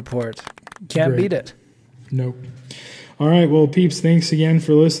Smellytour report. Can't beat it. Nope. All right, well, peeps, thanks again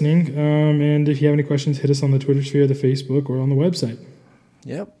for listening. And if you have any questions, hit us on the Twitter sphere, the Facebook, or on the website.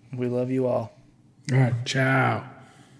 Yep. We love you all. All right. Ciao.